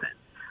happen.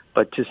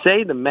 But to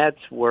say the Mets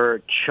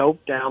were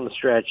choked down the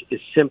stretch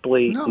is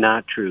simply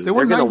not true.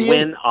 They're going to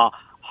win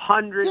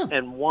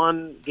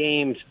 101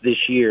 games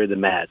this year, the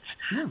Mets,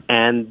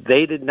 and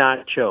they did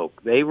not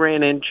choke. They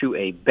ran into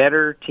a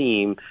better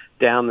team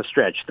down the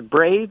stretch. The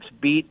Braves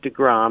beat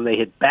DeGrom. They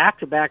hit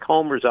back-to-back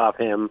homers off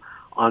him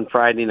on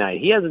Friday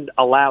night. He hasn't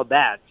allowed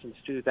that since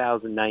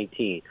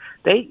 2019.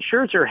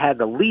 Scherzer had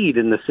the lead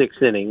in the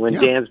 6th inning when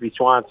Dansby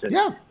Swanson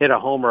hit a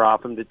homer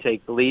off him to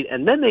take the lead,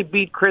 and then they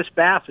beat Chris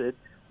Bassett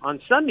on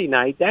Sunday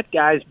night. That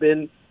guy's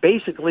been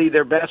basically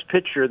their best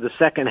pitcher the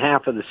second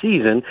half of the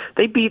season.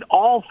 They beat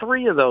all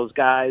three of those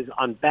guys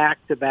on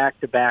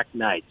back-to-back-to-back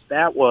nights.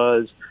 That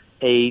was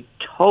a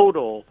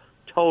total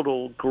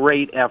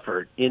great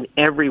effort in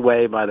every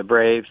way by the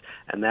Braves,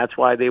 and that's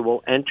why they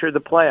will enter the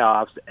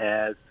playoffs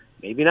as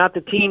maybe not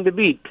the team to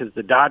beat because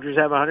the Dodgers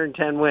have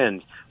 110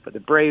 wins, but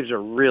the Braves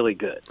are really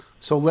good.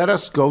 So let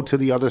us go to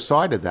the other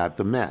side of that,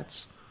 the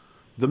Mets.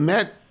 The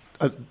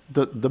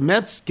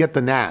Mets get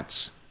the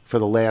Nats for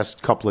the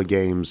last couple of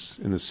games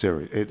in the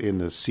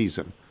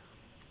season.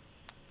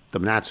 The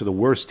Nats are the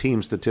worst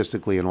team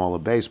statistically in all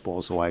of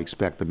baseball, so I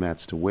expect the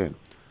Mets to win.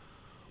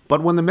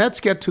 But when the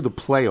Mets get to the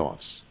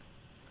playoffs,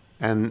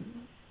 and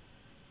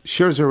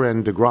Scherzer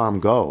and DeGrom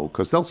go,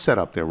 because they'll set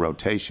up their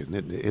rotation,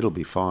 it'll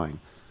be fine.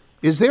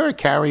 Is there a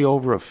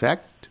carryover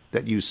effect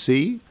that you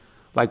see?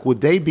 Like,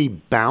 would they be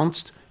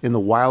bounced in the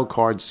wild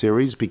card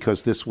series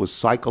because this was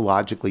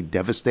psychologically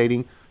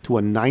devastating to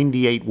a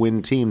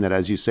 98-win team that,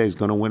 as you say, is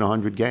going to win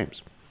 100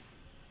 games?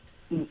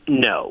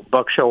 No.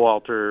 Buck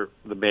Showalter,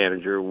 the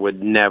manager,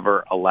 would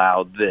never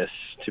allow this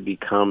to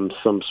become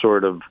some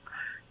sort of,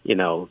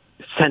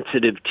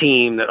 sensitive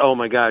team that, oh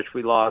my gosh,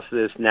 we lost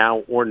this,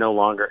 now we're no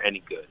longer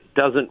any good. It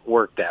doesn't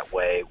work that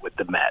way with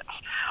the Mets.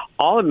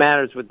 All that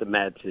matters with the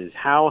Mets is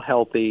how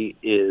healthy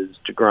is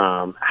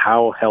DeGrom,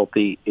 how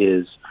healthy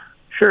is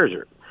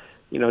Scherzer.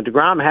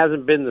 DeGrom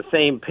hasn't been the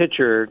same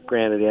pitcher,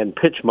 granted he hadn't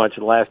pitched much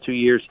in the last 2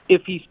 years,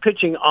 if he's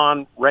pitching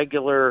on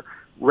regular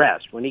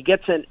rest. When he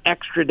gets an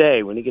extra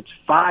day, when he gets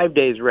 5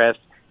 days rest,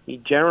 he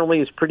generally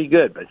is pretty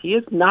good. But he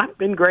has not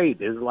been great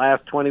his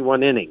last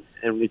 21 innings,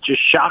 and it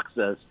just shocks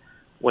us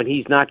when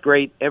he's not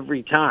great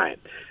every time.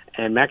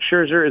 And Max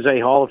Scherzer is a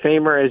Hall of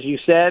Famer, as you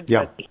said,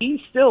 but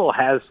he still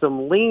has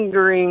some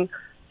lingering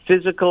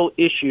physical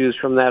issues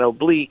from that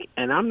oblique,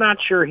 and I'm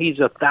not sure he's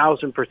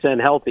 1,000%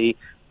 healthy,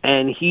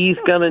 and he's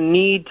going to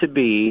need to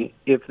be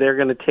if they're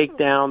going to take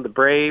down the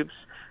Braves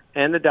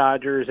and the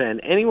Dodgers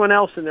and anyone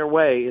else in their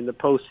way in the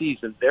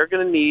postseason. They're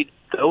going to need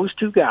those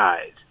two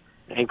guys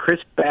and Chris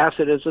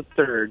Bassett as a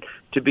third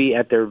to be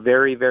at their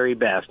very, very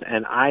best.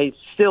 And I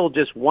still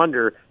just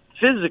wonder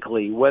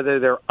physically whether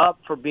they're up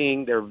for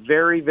being their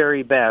very,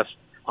 very best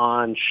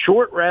on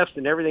short rest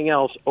and everything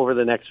else over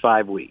the next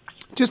 5 weeks.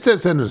 Just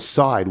as an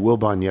aside,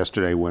 Wilbon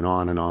yesterday went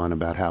on and on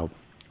about how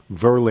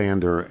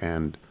Verlander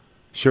and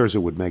Scherzer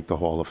would make the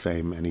Hall of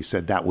Fame, and he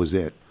said that was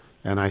it.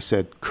 And I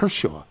said,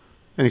 Kershaw.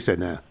 And he said,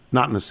 nah,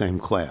 not in the same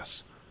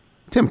class.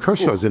 Tim,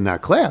 Kershaw's in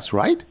that class,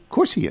 right? Of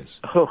course he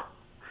is. Oh,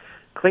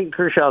 Clayton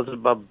Kershaw's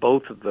above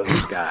both of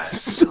those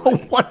guys. So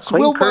what's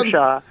Wilbon?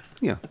 Kershaw?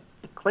 Yeah.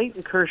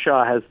 Clayton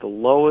Kershaw has the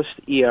lowest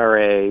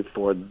ERA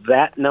for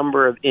that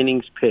number of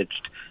innings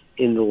pitched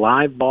in the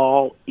live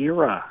ball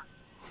era.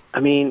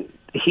 I mean,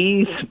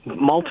 he's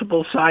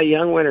multiple Cy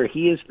Young winner.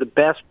 He is the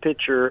best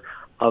pitcher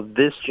of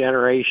this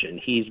generation.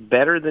 He's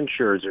better than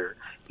Scherzer.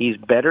 He's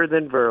better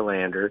than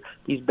Verlander.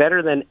 He's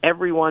better than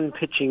everyone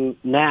pitching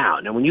now.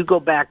 Now, when you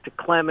go back to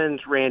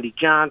Clemens, Randy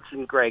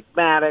Johnson, Greg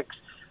Maddux,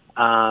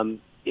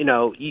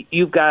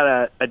 you've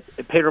got a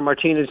Pedro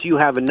Martinez, you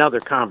have another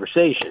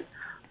conversation.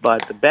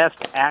 But the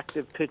best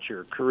active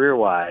pitcher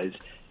career-wise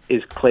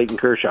is Clayton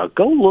Kershaw.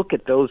 Go look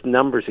at those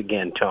numbers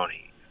again,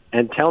 Tony,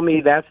 and tell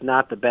me that's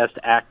not the best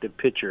active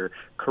pitcher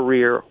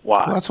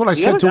career-wise. Well, that's what I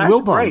said to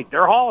Wilbon. Great.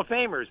 They're Hall of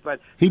Famers,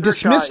 but he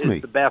Kershaw dismissed me.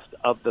 Is the best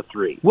of the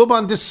three.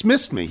 Wilbon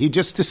dismissed me. He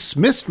just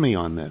dismissed me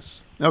on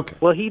this. Okay.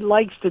 Well, he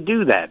likes to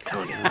do that,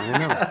 Tony.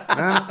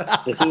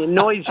 I know. He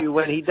annoys you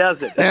when he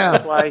does it.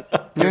 That's why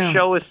your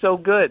show is so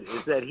good,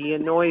 is that he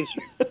annoys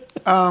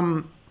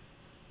you.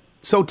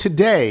 So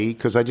today,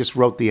 because I just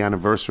wrote the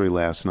anniversary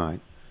last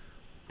night,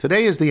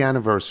 today is the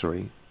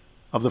anniversary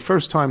of the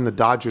first time the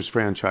Dodgers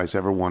franchise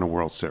ever won a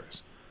World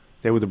Series.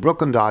 They were the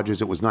Brooklyn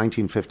Dodgers. It was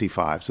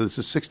 1955, so this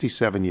is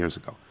 67 years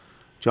ago.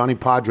 Johnny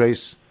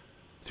Padres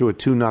threw a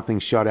 2-0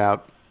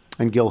 shutout,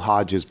 and Gil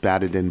Hodges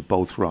batted in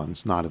both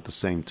runs, not at the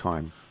same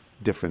time,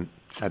 different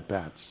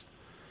at-bats.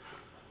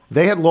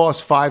 They had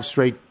lost 5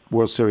 straight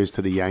World Series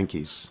to the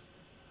Yankees.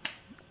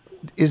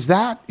 Is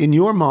that, in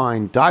your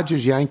mind,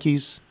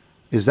 Dodgers-Yankees,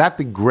 is that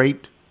the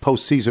great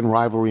postseason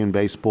rivalry in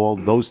baseball,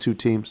 those two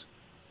teams?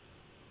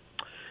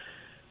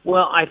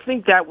 Well, I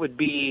think that would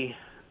be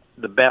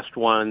the best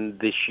one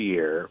this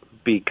year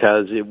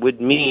because it would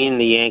mean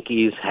the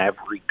Yankees have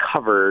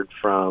recovered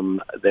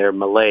from their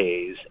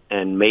malaise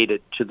and made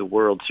it to the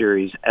World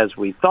Series as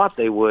we thought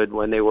they would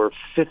when they were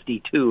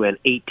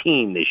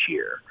 52-18 this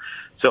year.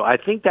 So I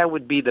think that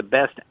would be the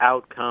best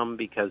outcome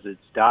because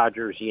it's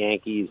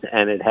Dodgers-Yankees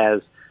and it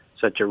has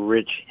such a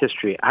rich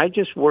history. I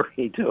just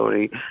worry,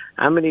 Tony,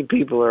 how many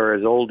people are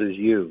as old as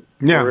you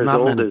or as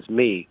old as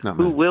me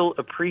who will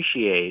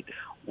appreciate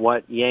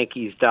what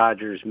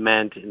Yankees-Dodgers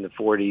meant in the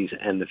 40s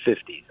and the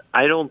 50s.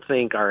 I don't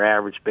think our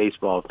average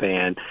baseball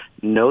fan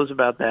knows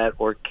about that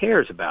or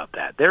cares about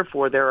that.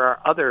 Therefore, there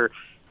are other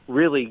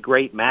really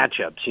great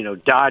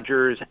matchups.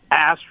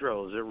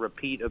 Dodgers-Astros, a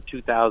repeat of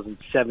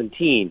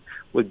 2017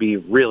 would be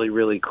really,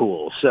 really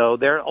cool. So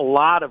there are a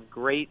lot of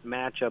great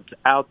matchups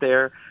out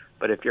there.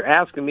 But if you're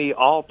asking me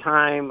all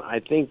time, I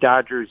think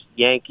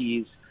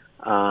Dodgers-Yankees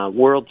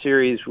World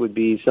Series would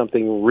be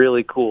something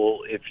really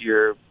cool if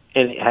you're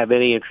and have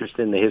any interest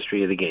in the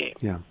history of the game.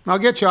 Yeah. I'll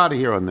get you out of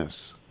here on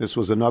this. This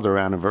was another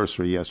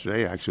anniversary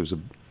yesterday. Actually, it was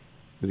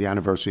the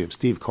anniversary of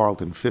Steve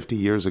Carlton 50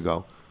 years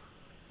ago,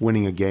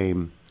 winning a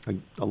game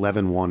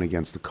 11-1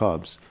 against the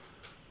Cubs.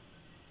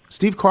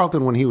 Steve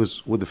Carlton, when he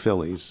was with the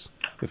Phillies,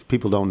 if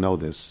people don't know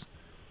this,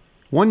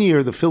 one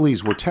year the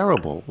Phillies were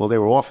terrible. Well, they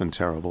were often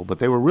terrible, but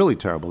they were really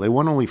terrible. They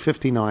won only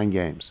 59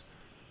 games.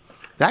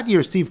 That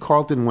year, Steve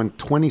Carlton went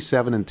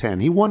 27-10.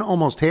 He won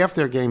almost half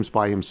their games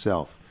by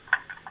himself.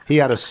 He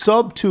had a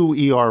sub-2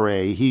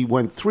 ERA. He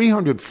went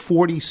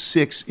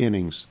 346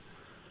 innings,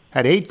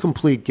 had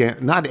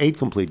not 8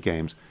 complete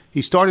games.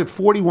 He started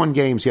 41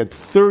 games. He had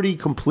 30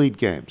 complete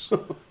games.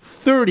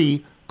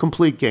 30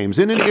 complete games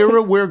in an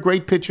era where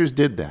great pitchers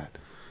did that.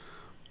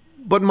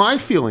 But my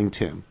feeling,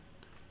 Tim,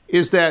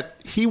 is that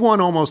he won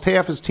almost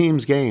half his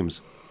team's games.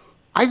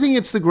 I think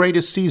it's the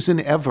greatest season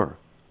ever.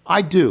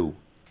 I do.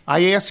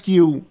 I ask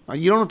you,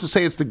 you don't have to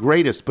say it's the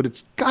greatest, but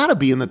it's got to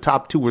be in the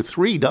top 2 or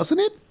 3, doesn't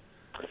it?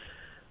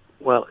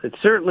 Well, it's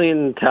certainly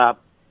in the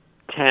top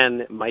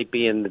 10. It might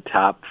be in the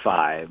top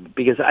 5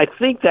 because I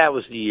think that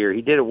was the year.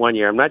 He did it one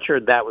year. I'm not sure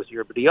that was the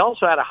year, but he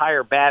also had a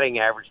higher batting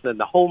average than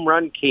the home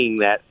run king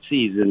that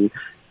season,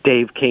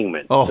 Dave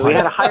Kingman. So he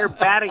had a higher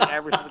batting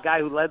average than the guy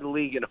who led the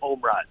league in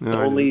home runs.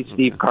 Only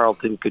Steve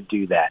Carlton could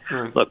do that.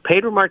 Look,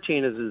 Pedro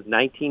Martinez's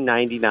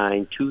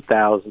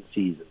 1999-2000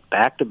 season,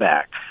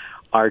 back-to-back,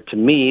 are, to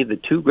me, the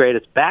 2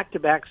 greatest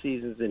back-to-back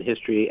seasons in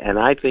history, and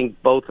I think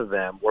both of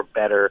them were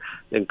better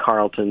than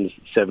Carlton's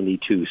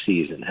 72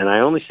 season. And I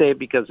only say it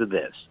because of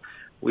this.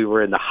 We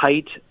were in the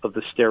height of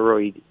the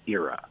steroid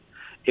era.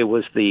 It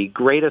was the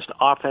greatest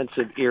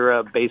offensive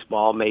era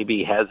baseball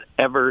maybe has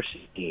ever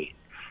seen.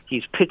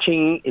 He's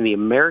pitching in the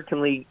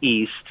American League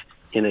East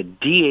in a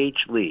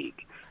DH league.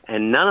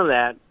 And none of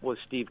that was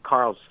Steve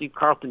Carlton. Steve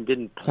Carlton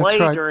didn't play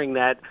during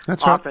that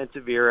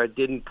offensive era,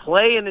 didn't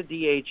play in the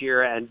DH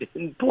era, and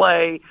didn't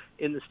play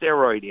in the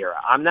steroid era.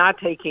 I'm not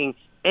taking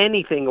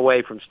anything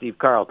away from Steve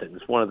Carlton.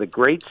 It's one of the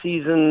great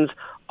seasons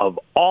of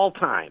all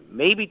time,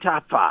 maybe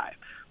top 5.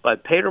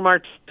 But Pedro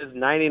Martinez,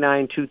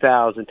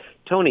 99-2000.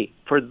 Tony,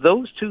 for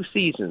those 2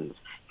 seasons,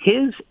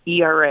 his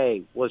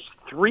ERA was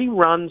 3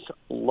 runs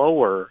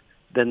lower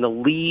than the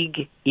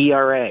league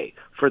ERA.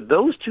 For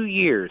those 2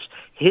 years,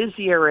 his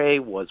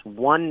ERA was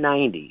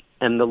 1.90,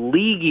 and the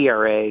league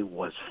ERA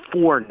was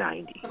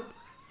 4.90.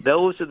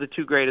 Those are the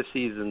 2 greatest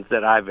seasons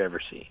that I've ever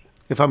seen.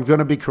 If I'm going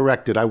to be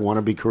corrected, I want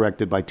to be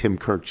corrected by Tim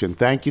Kurkjian.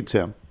 Thank you,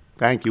 Tim.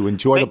 Thank you.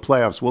 Enjoy the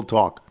playoffs. We'll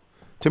talk.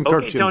 Tim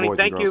Kurkjian, Tony, boys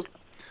thank and girls.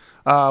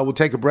 you. We'll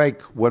take a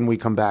break. When we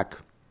come back,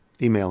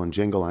 email and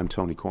jingle. I'm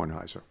Tony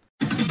Kornheiser.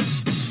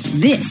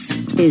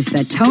 This is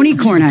the Tony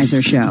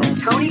Kornheiser Show.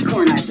 The Tony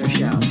Kornheiser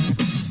Show.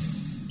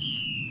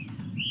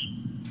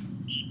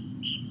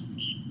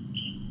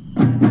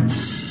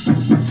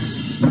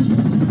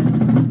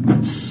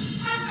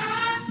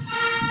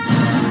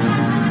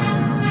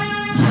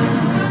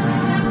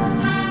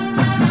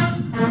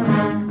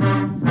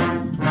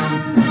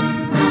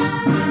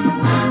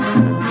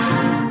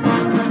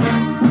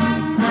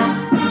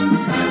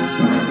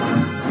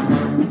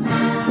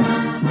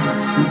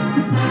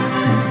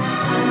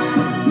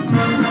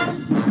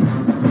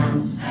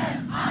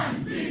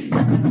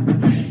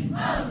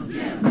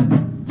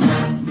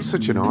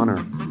 Such an honor.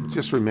 It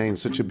just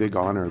remains such a big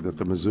honor that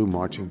the Mizzou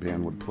marching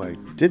band would play.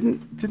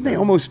 Didn't they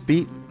almost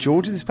beat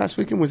Georgia this past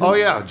weekend?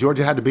 Yeah,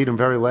 Georgia had to beat them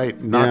very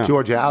late. Knocked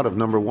Georgia out of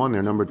number 1.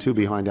 They're number 2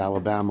 behind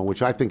Alabama,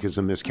 which I think is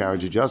a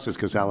miscarriage of justice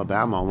because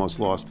Alabama almost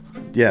lost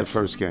the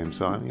first game.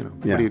 So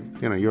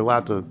you're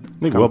allowed to. I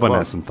think Wilbon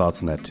has some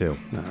thoughts on that too.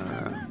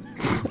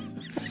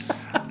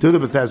 Do the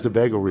Bethesda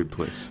Bagel read,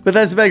 please.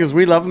 Bethesda Bagels,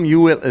 we love them.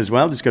 You will as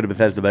well. Just go to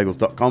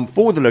BethesdaBagels.com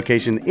for the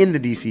location in the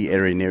D.C.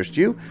 area nearest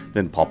you.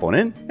 Then pop on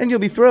in, and you'll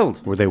be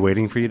thrilled. Were they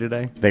waiting for you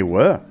today? They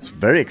were. I was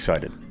very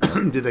excited.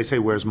 Did they say,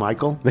 "Where's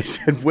Michael?" They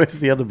said, "Where's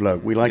the other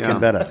bloke? We like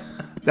him better."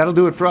 That'll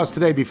do it for us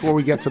today. Before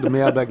we get to the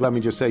mailbag, let me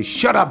just say,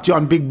 shut up,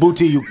 John Big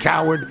Booty, you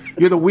coward.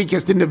 You're the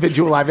weakest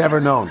individual I've ever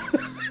known.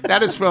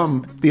 That is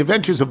from The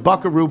Adventures of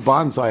Buckaroo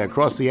Banzai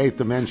Across the Eighth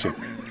Dimension.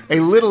 A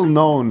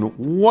little-known,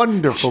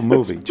 wonderful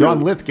movie.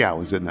 John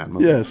Lithgow is in that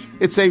movie. Yes.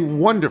 It's a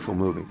wonderful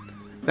movie.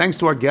 Thanks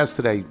to our guests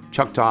today,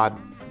 Chuck Todd,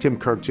 Tim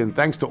Kurkjian.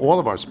 Thanks to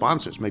all of our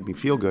sponsors. Make me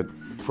feel good.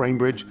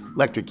 Framebridge,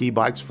 Electric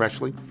E-Bikes,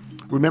 Freshly.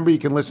 Remember, you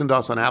can listen to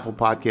us on Apple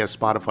Podcasts,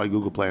 Spotify,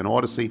 Google Play, and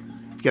Odyssey.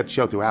 If you get the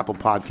show through Apple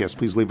Podcasts,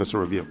 please leave us a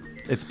review.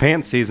 It's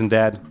pants season,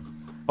 Dad.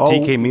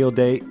 TK Meal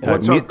Day.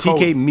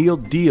 TK Meal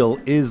Deal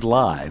is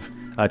live.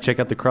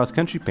 Check out the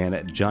cross-country pant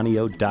at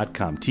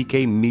johnnyo.com.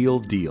 TK Meal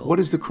Deal. What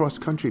is the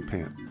cross-country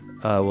pant?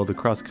 Well, the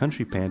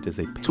cross-country pant is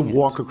a pant. To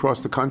walk across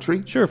the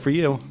country? Sure, for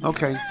you.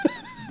 Okay.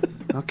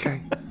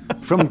 Okay.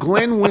 From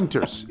Glenn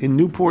Winters in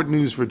Newport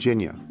News,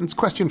 Virginia. It's a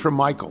question for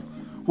Michael.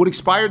 Would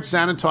Expired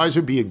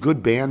Sanitizer be a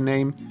good band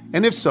name?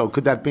 And if so,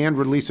 could that band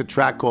release a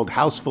track called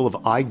House Full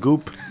of Eye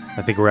Goop?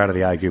 I think we're out of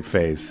the eye goop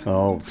phase.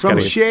 Oh, from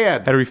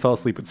Shad. Henry fell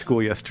asleep at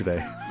school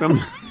yesterday.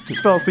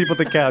 Just fell asleep on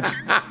the couch.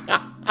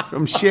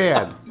 From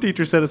Shad.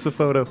 Teacher sent us a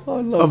photo.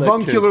 I love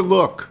Avuncular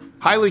look.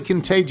 Highly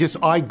contagious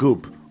eye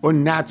goop. Or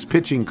Nats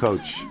pitching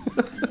coach.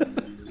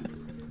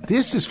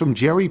 This is from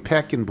Jerry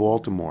Peck in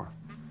Baltimore.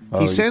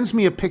 He sends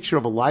me a picture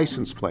of a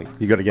license plate.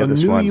 You got to get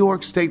this one. A New one.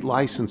 York State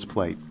license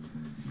plate.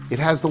 It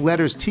has the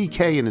letters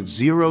TK and it's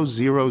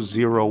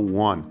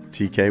 0001.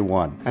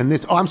 TK1. And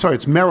this, I'm sorry,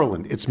 it's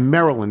Maryland. It's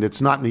Maryland.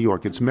 It's not New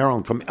York. It's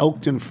Maryland from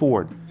Elkton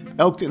Ford.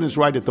 Elkton is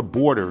right at the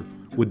border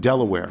with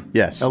Delaware.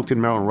 Yes.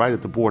 Elkton, Maryland, right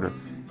at the border.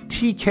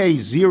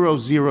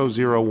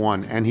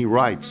 TK0001. And he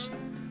writes,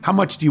 how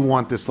much do you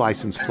want this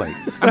license plate?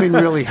 I mean,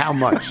 really, how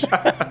much?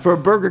 For a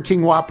Burger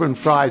King Whopper and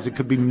fries, it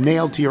could be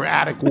nailed to your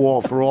attic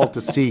wall for all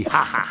to see.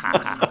 Ha, ha,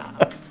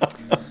 ha,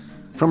 ha.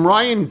 From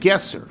Ryan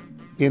Gesser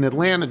in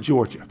Atlanta,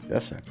 Georgia.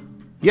 Yes, sir.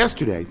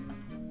 Yesterday,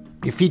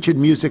 he featured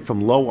music from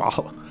Low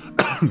Hollow,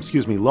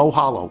 Low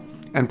Hollow,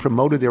 and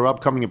promoted their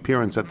upcoming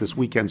appearance at this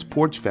weekend's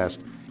Porch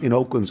Fest in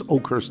Oakland's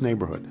Oakhurst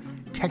neighborhood.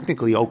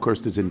 Technically,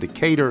 Oakhurst is in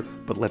Decatur,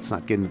 but let's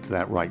not get into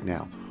that right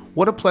now.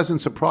 What a pleasant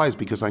surprise,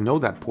 because I know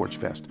that Porch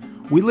Fest.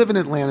 We live in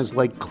Atlanta's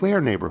Lake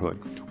Claire neighborhood,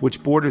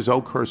 which borders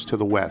Oakhurst to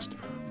the west.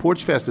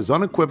 Porch Fest is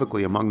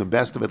unequivocally among the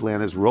best of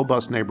Atlanta's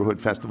robust neighborhood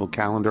festival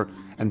calendar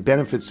and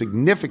benefits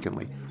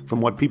significantly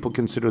from what people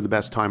consider the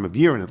best time of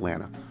year in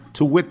Atlanta.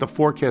 To wit, the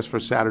forecast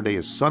for Saturday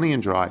is sunny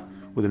and dry,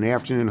 with an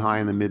afternoon high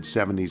in the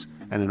mid-70s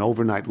and an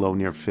overnight low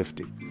near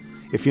 50.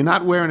 If you're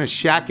not wearing a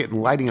shacket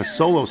and lighting a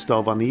solo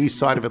stove on the east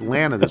side of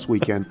Atlanta this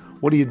weekend,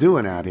 what are you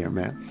doing out here,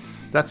 man?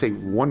 That's a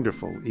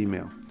wonderful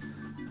email.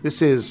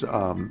 This is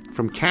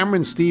from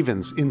Cameron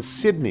Stevens in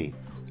Sydney,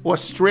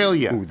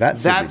 Australia. Ooh,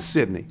 that's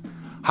Sydney.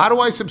 How do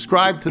I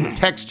subscribe to the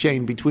text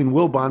chain between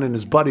Wilbon and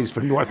his buddies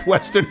for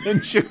Northwestern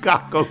and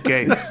Chicago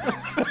games?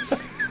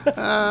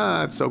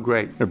 It's so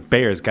great. They're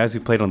Bears. Guys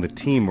who played on the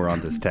team were on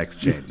this text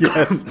chain.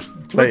 Yes.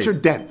 It's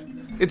Richard Dent.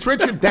 It's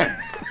Richard Dent.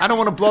 I don't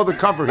want to blow the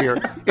cover here.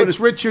 It's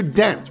Richard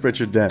Dent. It's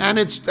Richard Dent. And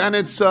it's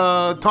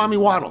Tommy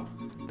Waddle.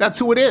 That's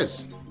who it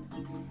is.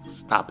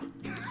 Stop it.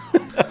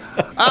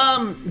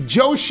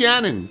 Joe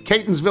Shannon,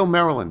 Catonsville,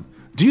 Maryland.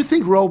 Do you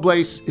think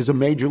Robles is a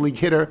major league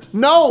hitter?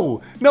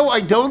 No,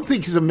 I don't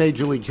think he's a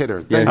major league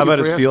hitter. How about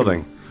his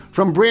fielding?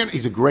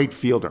 He's a great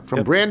fielder.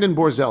 From Brandon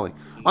Borzelli.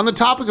 On the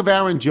topic of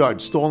Aaron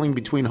Judge stalling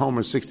between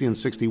homers 60 and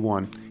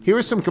 61, here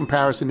is some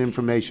comparison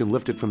information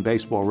lifted from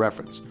Baseball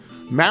Reference.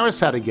 Maris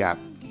had a gap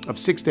of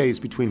 6 days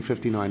between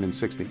 59 and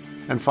 60,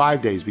 and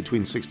 5 days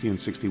between 60 and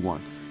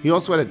 61. He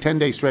also had a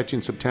 10-day stretch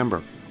in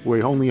September where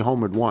he only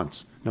homered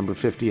once, number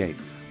 58.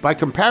 By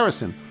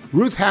comparison,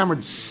 Ruth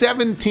hammered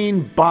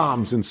 17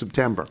 bombs in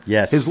September.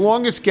 Yes. His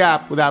longest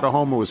gap without a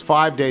homer was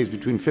 5 days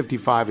between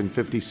 55 and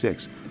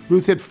 56.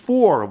 Ruth hit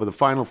 4 over the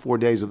final 4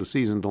 days of the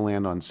season to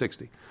land on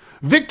 60.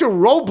 Victor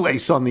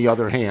Robles, on the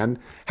other hand,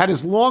 had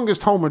his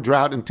longest homer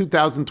drought in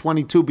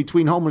 2022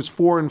 between homers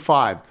 4 and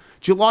 5,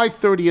 July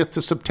 30th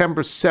to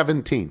September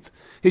 17th.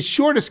 His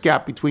shortest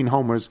gap between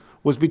homers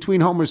was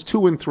between homers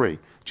 2 and 3,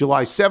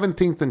 July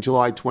 17th and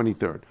July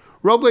 23rd.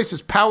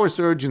 Robles' power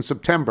surge in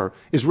September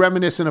is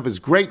reminiscent of his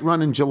great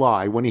run in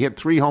July when he hit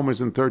 3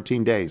 homers in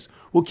 13 days.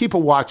 We'll keep a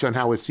watch on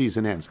how his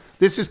season ends.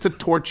 This is to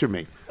torture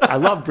me. I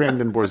love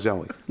Brandon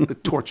Borzelli. To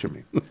torture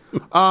me.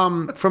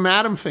 From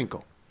Adam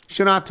Finkel,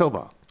 Shana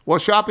Tova. While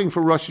shopping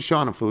for Rosh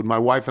Hashanah food, my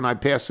wife and I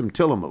passed some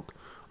Tillamook.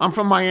 I'm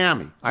from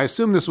Miami. I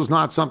assume this was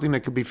not something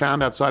that could be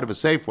found outside of a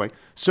Safeway,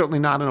 certainly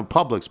not in a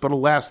Publix, but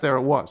alas, there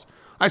it was.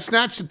 I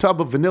snatched a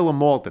tub of vanilla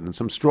malted and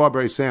some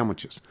strawberry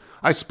sandwiches.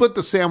 I split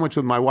the sandwich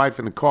with my wife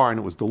in the car, and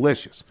it was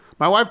delicious.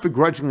 My wife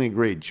begrudgingly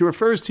agreed. She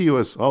refers to you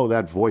as, oh,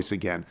 that voice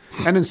again,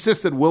 and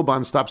insists that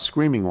Wilbon stop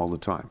screaming all the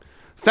time.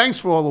 Thanks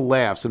for all the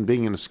laughs and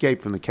being an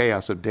escape from the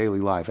chaos of daily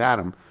life.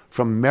 Adam,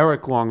 from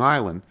Merrick, Long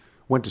Island,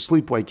 went to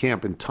sleepaway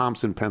camp in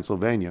Thompson,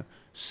 Pennsylvania,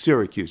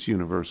 Syracuse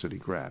University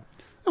grad.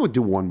 I would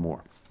do one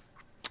more.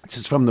 This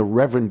is from the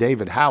Reverend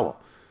David Howell,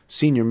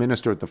 senior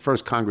minister at the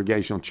First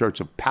Congregational Church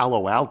of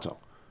Palo Alto.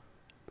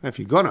 If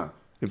you're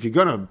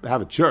gonna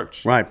have a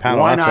church, right?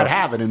 Palo why Alto. not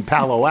have it in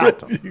Palo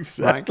Alto?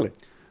 Exactly. Right?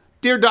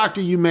 Dear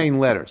Dr. Humane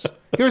Letters,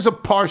 here's a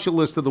partial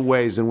list of the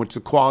ways in which the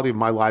quality of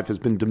my life has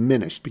been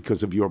diminished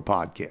because of your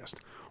podcast.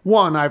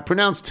 1, I've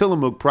pronounced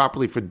Tillamook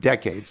properly for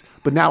decades,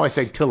 but now I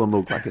say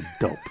Tillamook like a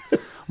dope.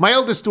 My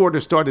eldest daughter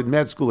started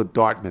med school at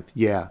Dartmouth.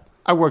 Yeah,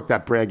 I worked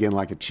that brag in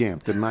like a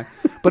champ, didn't I?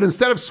 But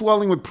instead of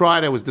swelling with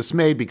pride, I was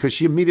dismayed because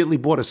she immediately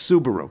bought a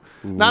Subaru.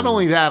 Not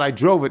only that, I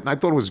drove it and I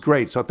thought it was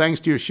great. So thanks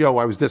to your show,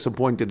 I was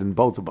disappointed in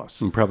both of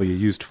us. And probably a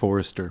used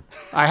Forester.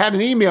 I had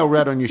an email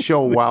read on your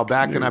show a while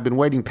back, and I've been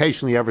waiting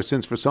patiently ever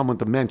since for someone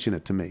to mention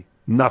it to me.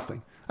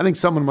 Nothing. I think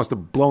someone must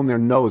have blown their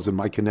nose in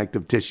my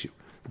connective tissue.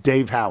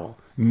 Dave Howell,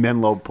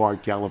 Menlo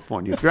Park,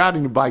 California. If you're out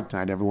on your bike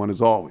tonight, everyone,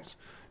 as always,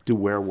 do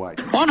wear white.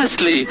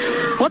 Honestly,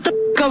 what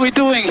the f*** are we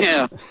doing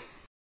here?